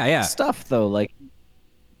dependent. Yeah. Stuff though, like.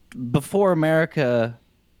 Before America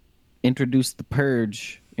introduced the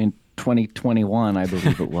Purge in 2021, I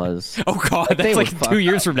believe it was. Oh God, that's like 2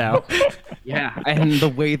 years from now. Yeah, and the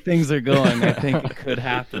way things are going, I think it could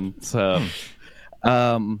happen. So,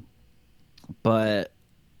 but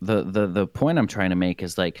the point I'm trying to make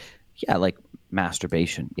is like, yeah, like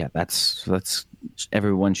masturbation. Yeah, that's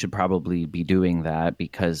everyone should probably be doing that,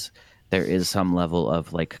 because there is some level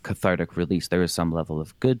of like cathartic release. There is some level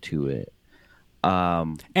of good to it.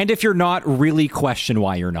 And if you're not, really question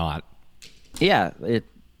why you're not.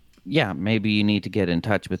 Maybe you need to get in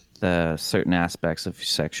touch with certain aspects of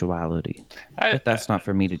sexuality. But that's not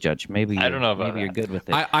for me to judge. Maybe I don't know about maybe that. you're good with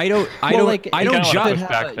it. I don't judge.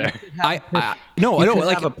 No, I don't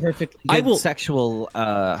like have a perfectly good sexual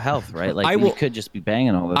health, right? Like you could just be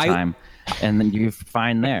banging all the time, and then you're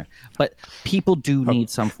fine there. But people do need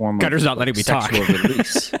some form of Gutter's not letting me sexual talk.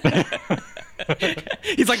 release.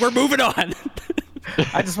 He's like, we're moving on.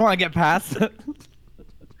 I just want to get past it.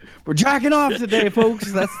 We're jacking off today,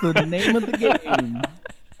 folks. That's the name of the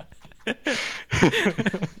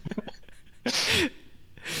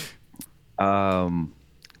game.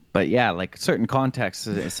 But yeah, like certain contexts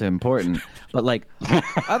is important. But like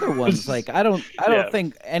other ones, like I don't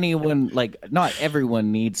think anyone, like not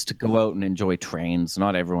everyone needs to go out and enjoy trains.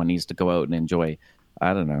 Not everyone needs to go out and enjoy,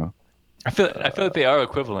 I don't know. I feel like they are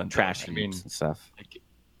equivalent. Trash and stuff.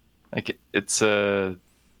 Like it's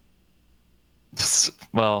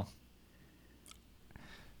well,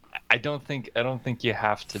 I don't think you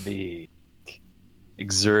have to be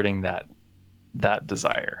exerting that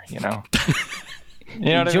desire, you know.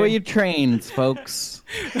 Enjoy your trains, folks.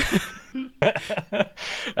 All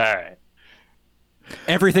right.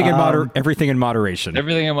 Everything in moderation.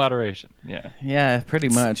 Everything in moderation. Yeah. Yeah, pretty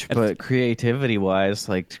much. But creativity-wise,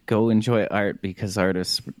 like, go enjoy art because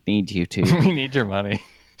artists need you to. We need your money.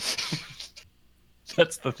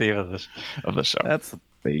 That's the theme of the show.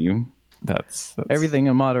 That's Everything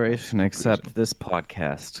in moderation except this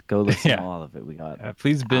podcast. Go listen Yeah. to all of it. We got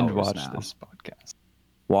please binge hours watch now. this podcast.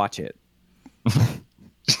 Watch it.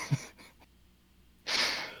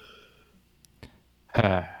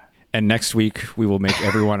 And next week we will make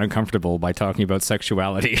everyone uncomfortable by talking about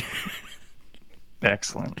sexuality.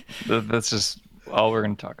 Excellent. That's just all we're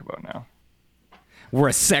going to talk about now. We're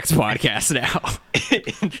a sex podcast now.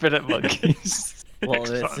 Infinite monkeys. Well,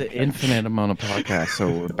 it's an infinite amount of podcasts, so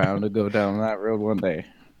we're bound to go down that road one day.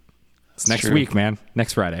 It's next true. week, man.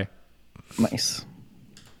 Next Friday. Nice.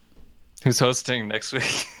 Who's hosting next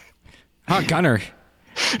week? Gunner.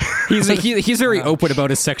 He's very open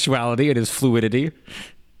about his sexuality and his fluidity.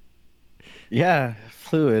 Yeah,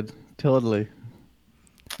 fluid. Totally.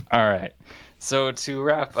 All right. So to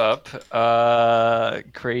wrap up,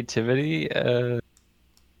 creativity.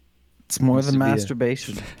 It's more Seems than to be a-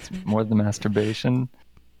 masturbation. More than masturbation.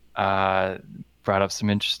 Brought up some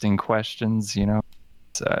interesting questions. There's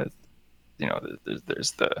the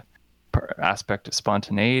aspect of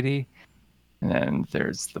spontaneity, and then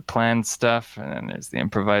there's the planned stuff, and then there's the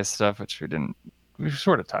improvised stuff, which we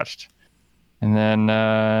sort of touched, and then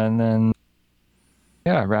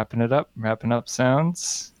wrapping up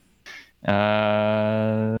sounds.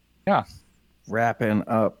 Wrapping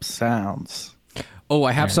up sounds. Oh,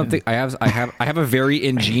 I have something. I have a very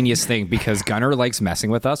ingenious thing because Gunner likes messing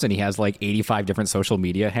with us, and he has like 85 different social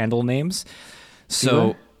media handle names.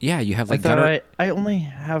 So yeah, you have like Gunner. I only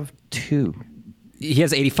have 2. He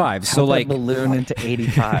has 85. So How'd that like balloon into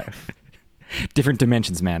 85. different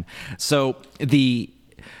dimensions, man. So I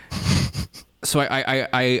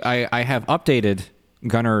have updated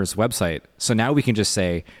Gunner's website. So now we can just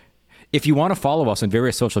say, if you want to follow us on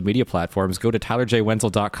various social media platforms, go to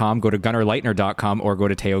tylerjwenzel.com, go to gunnerleitner.com, or go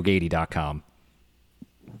to teogady.com.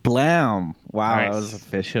 Blam! Wow, Nice. that was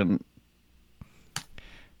efficient.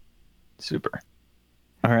 Super.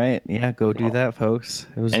 All right, yeah, go do that, folks.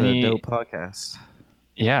 It was Any- a dope podcast.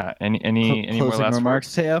 Yeah. Any more Closing last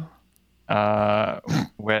remarks, Teo?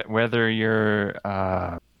 Whether you're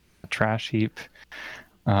a trash heap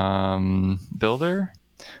builder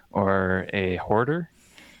or a hoarder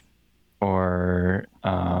or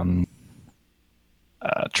a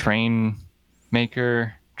train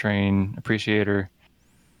maker, train appreciator,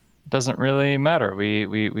 doesn't really matter.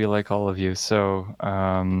 We like all of you. So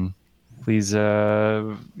please,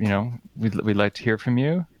 we'd like to hear from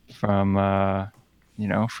you, from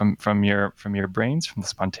your brains, from the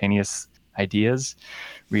spontaneous ideas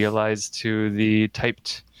realized to the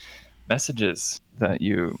typed messages that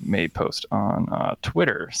you may post on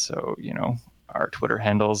Twitter. So, our Twitter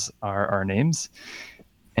handles are our names.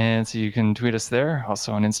 And so you can tweet us there,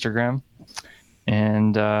 also on Instagram.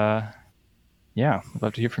 And we'd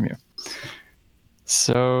love to hear from you.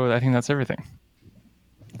 So I think that's everything.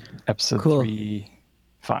 Episode Cool. 3-5,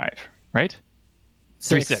 right?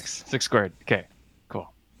 3-6. 6 squared. Okay,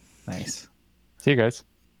 cool. Nice. See you guys.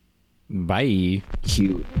 Bye.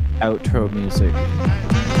 Cute outro music.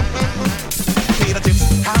 Potato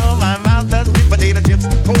chips, how my mouth does with potato chips.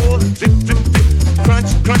 Oh, drip, drip, drip,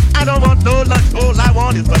 crunch, crunch. I don't want no lunch, all I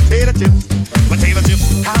want is potato chips. Potato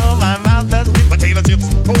chips, how my mouth does with potato chips.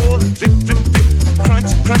 Oh, drip, drip, drip,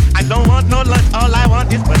 crunch, crunch. I don't want no lunch, all I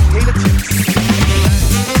want is potato chips.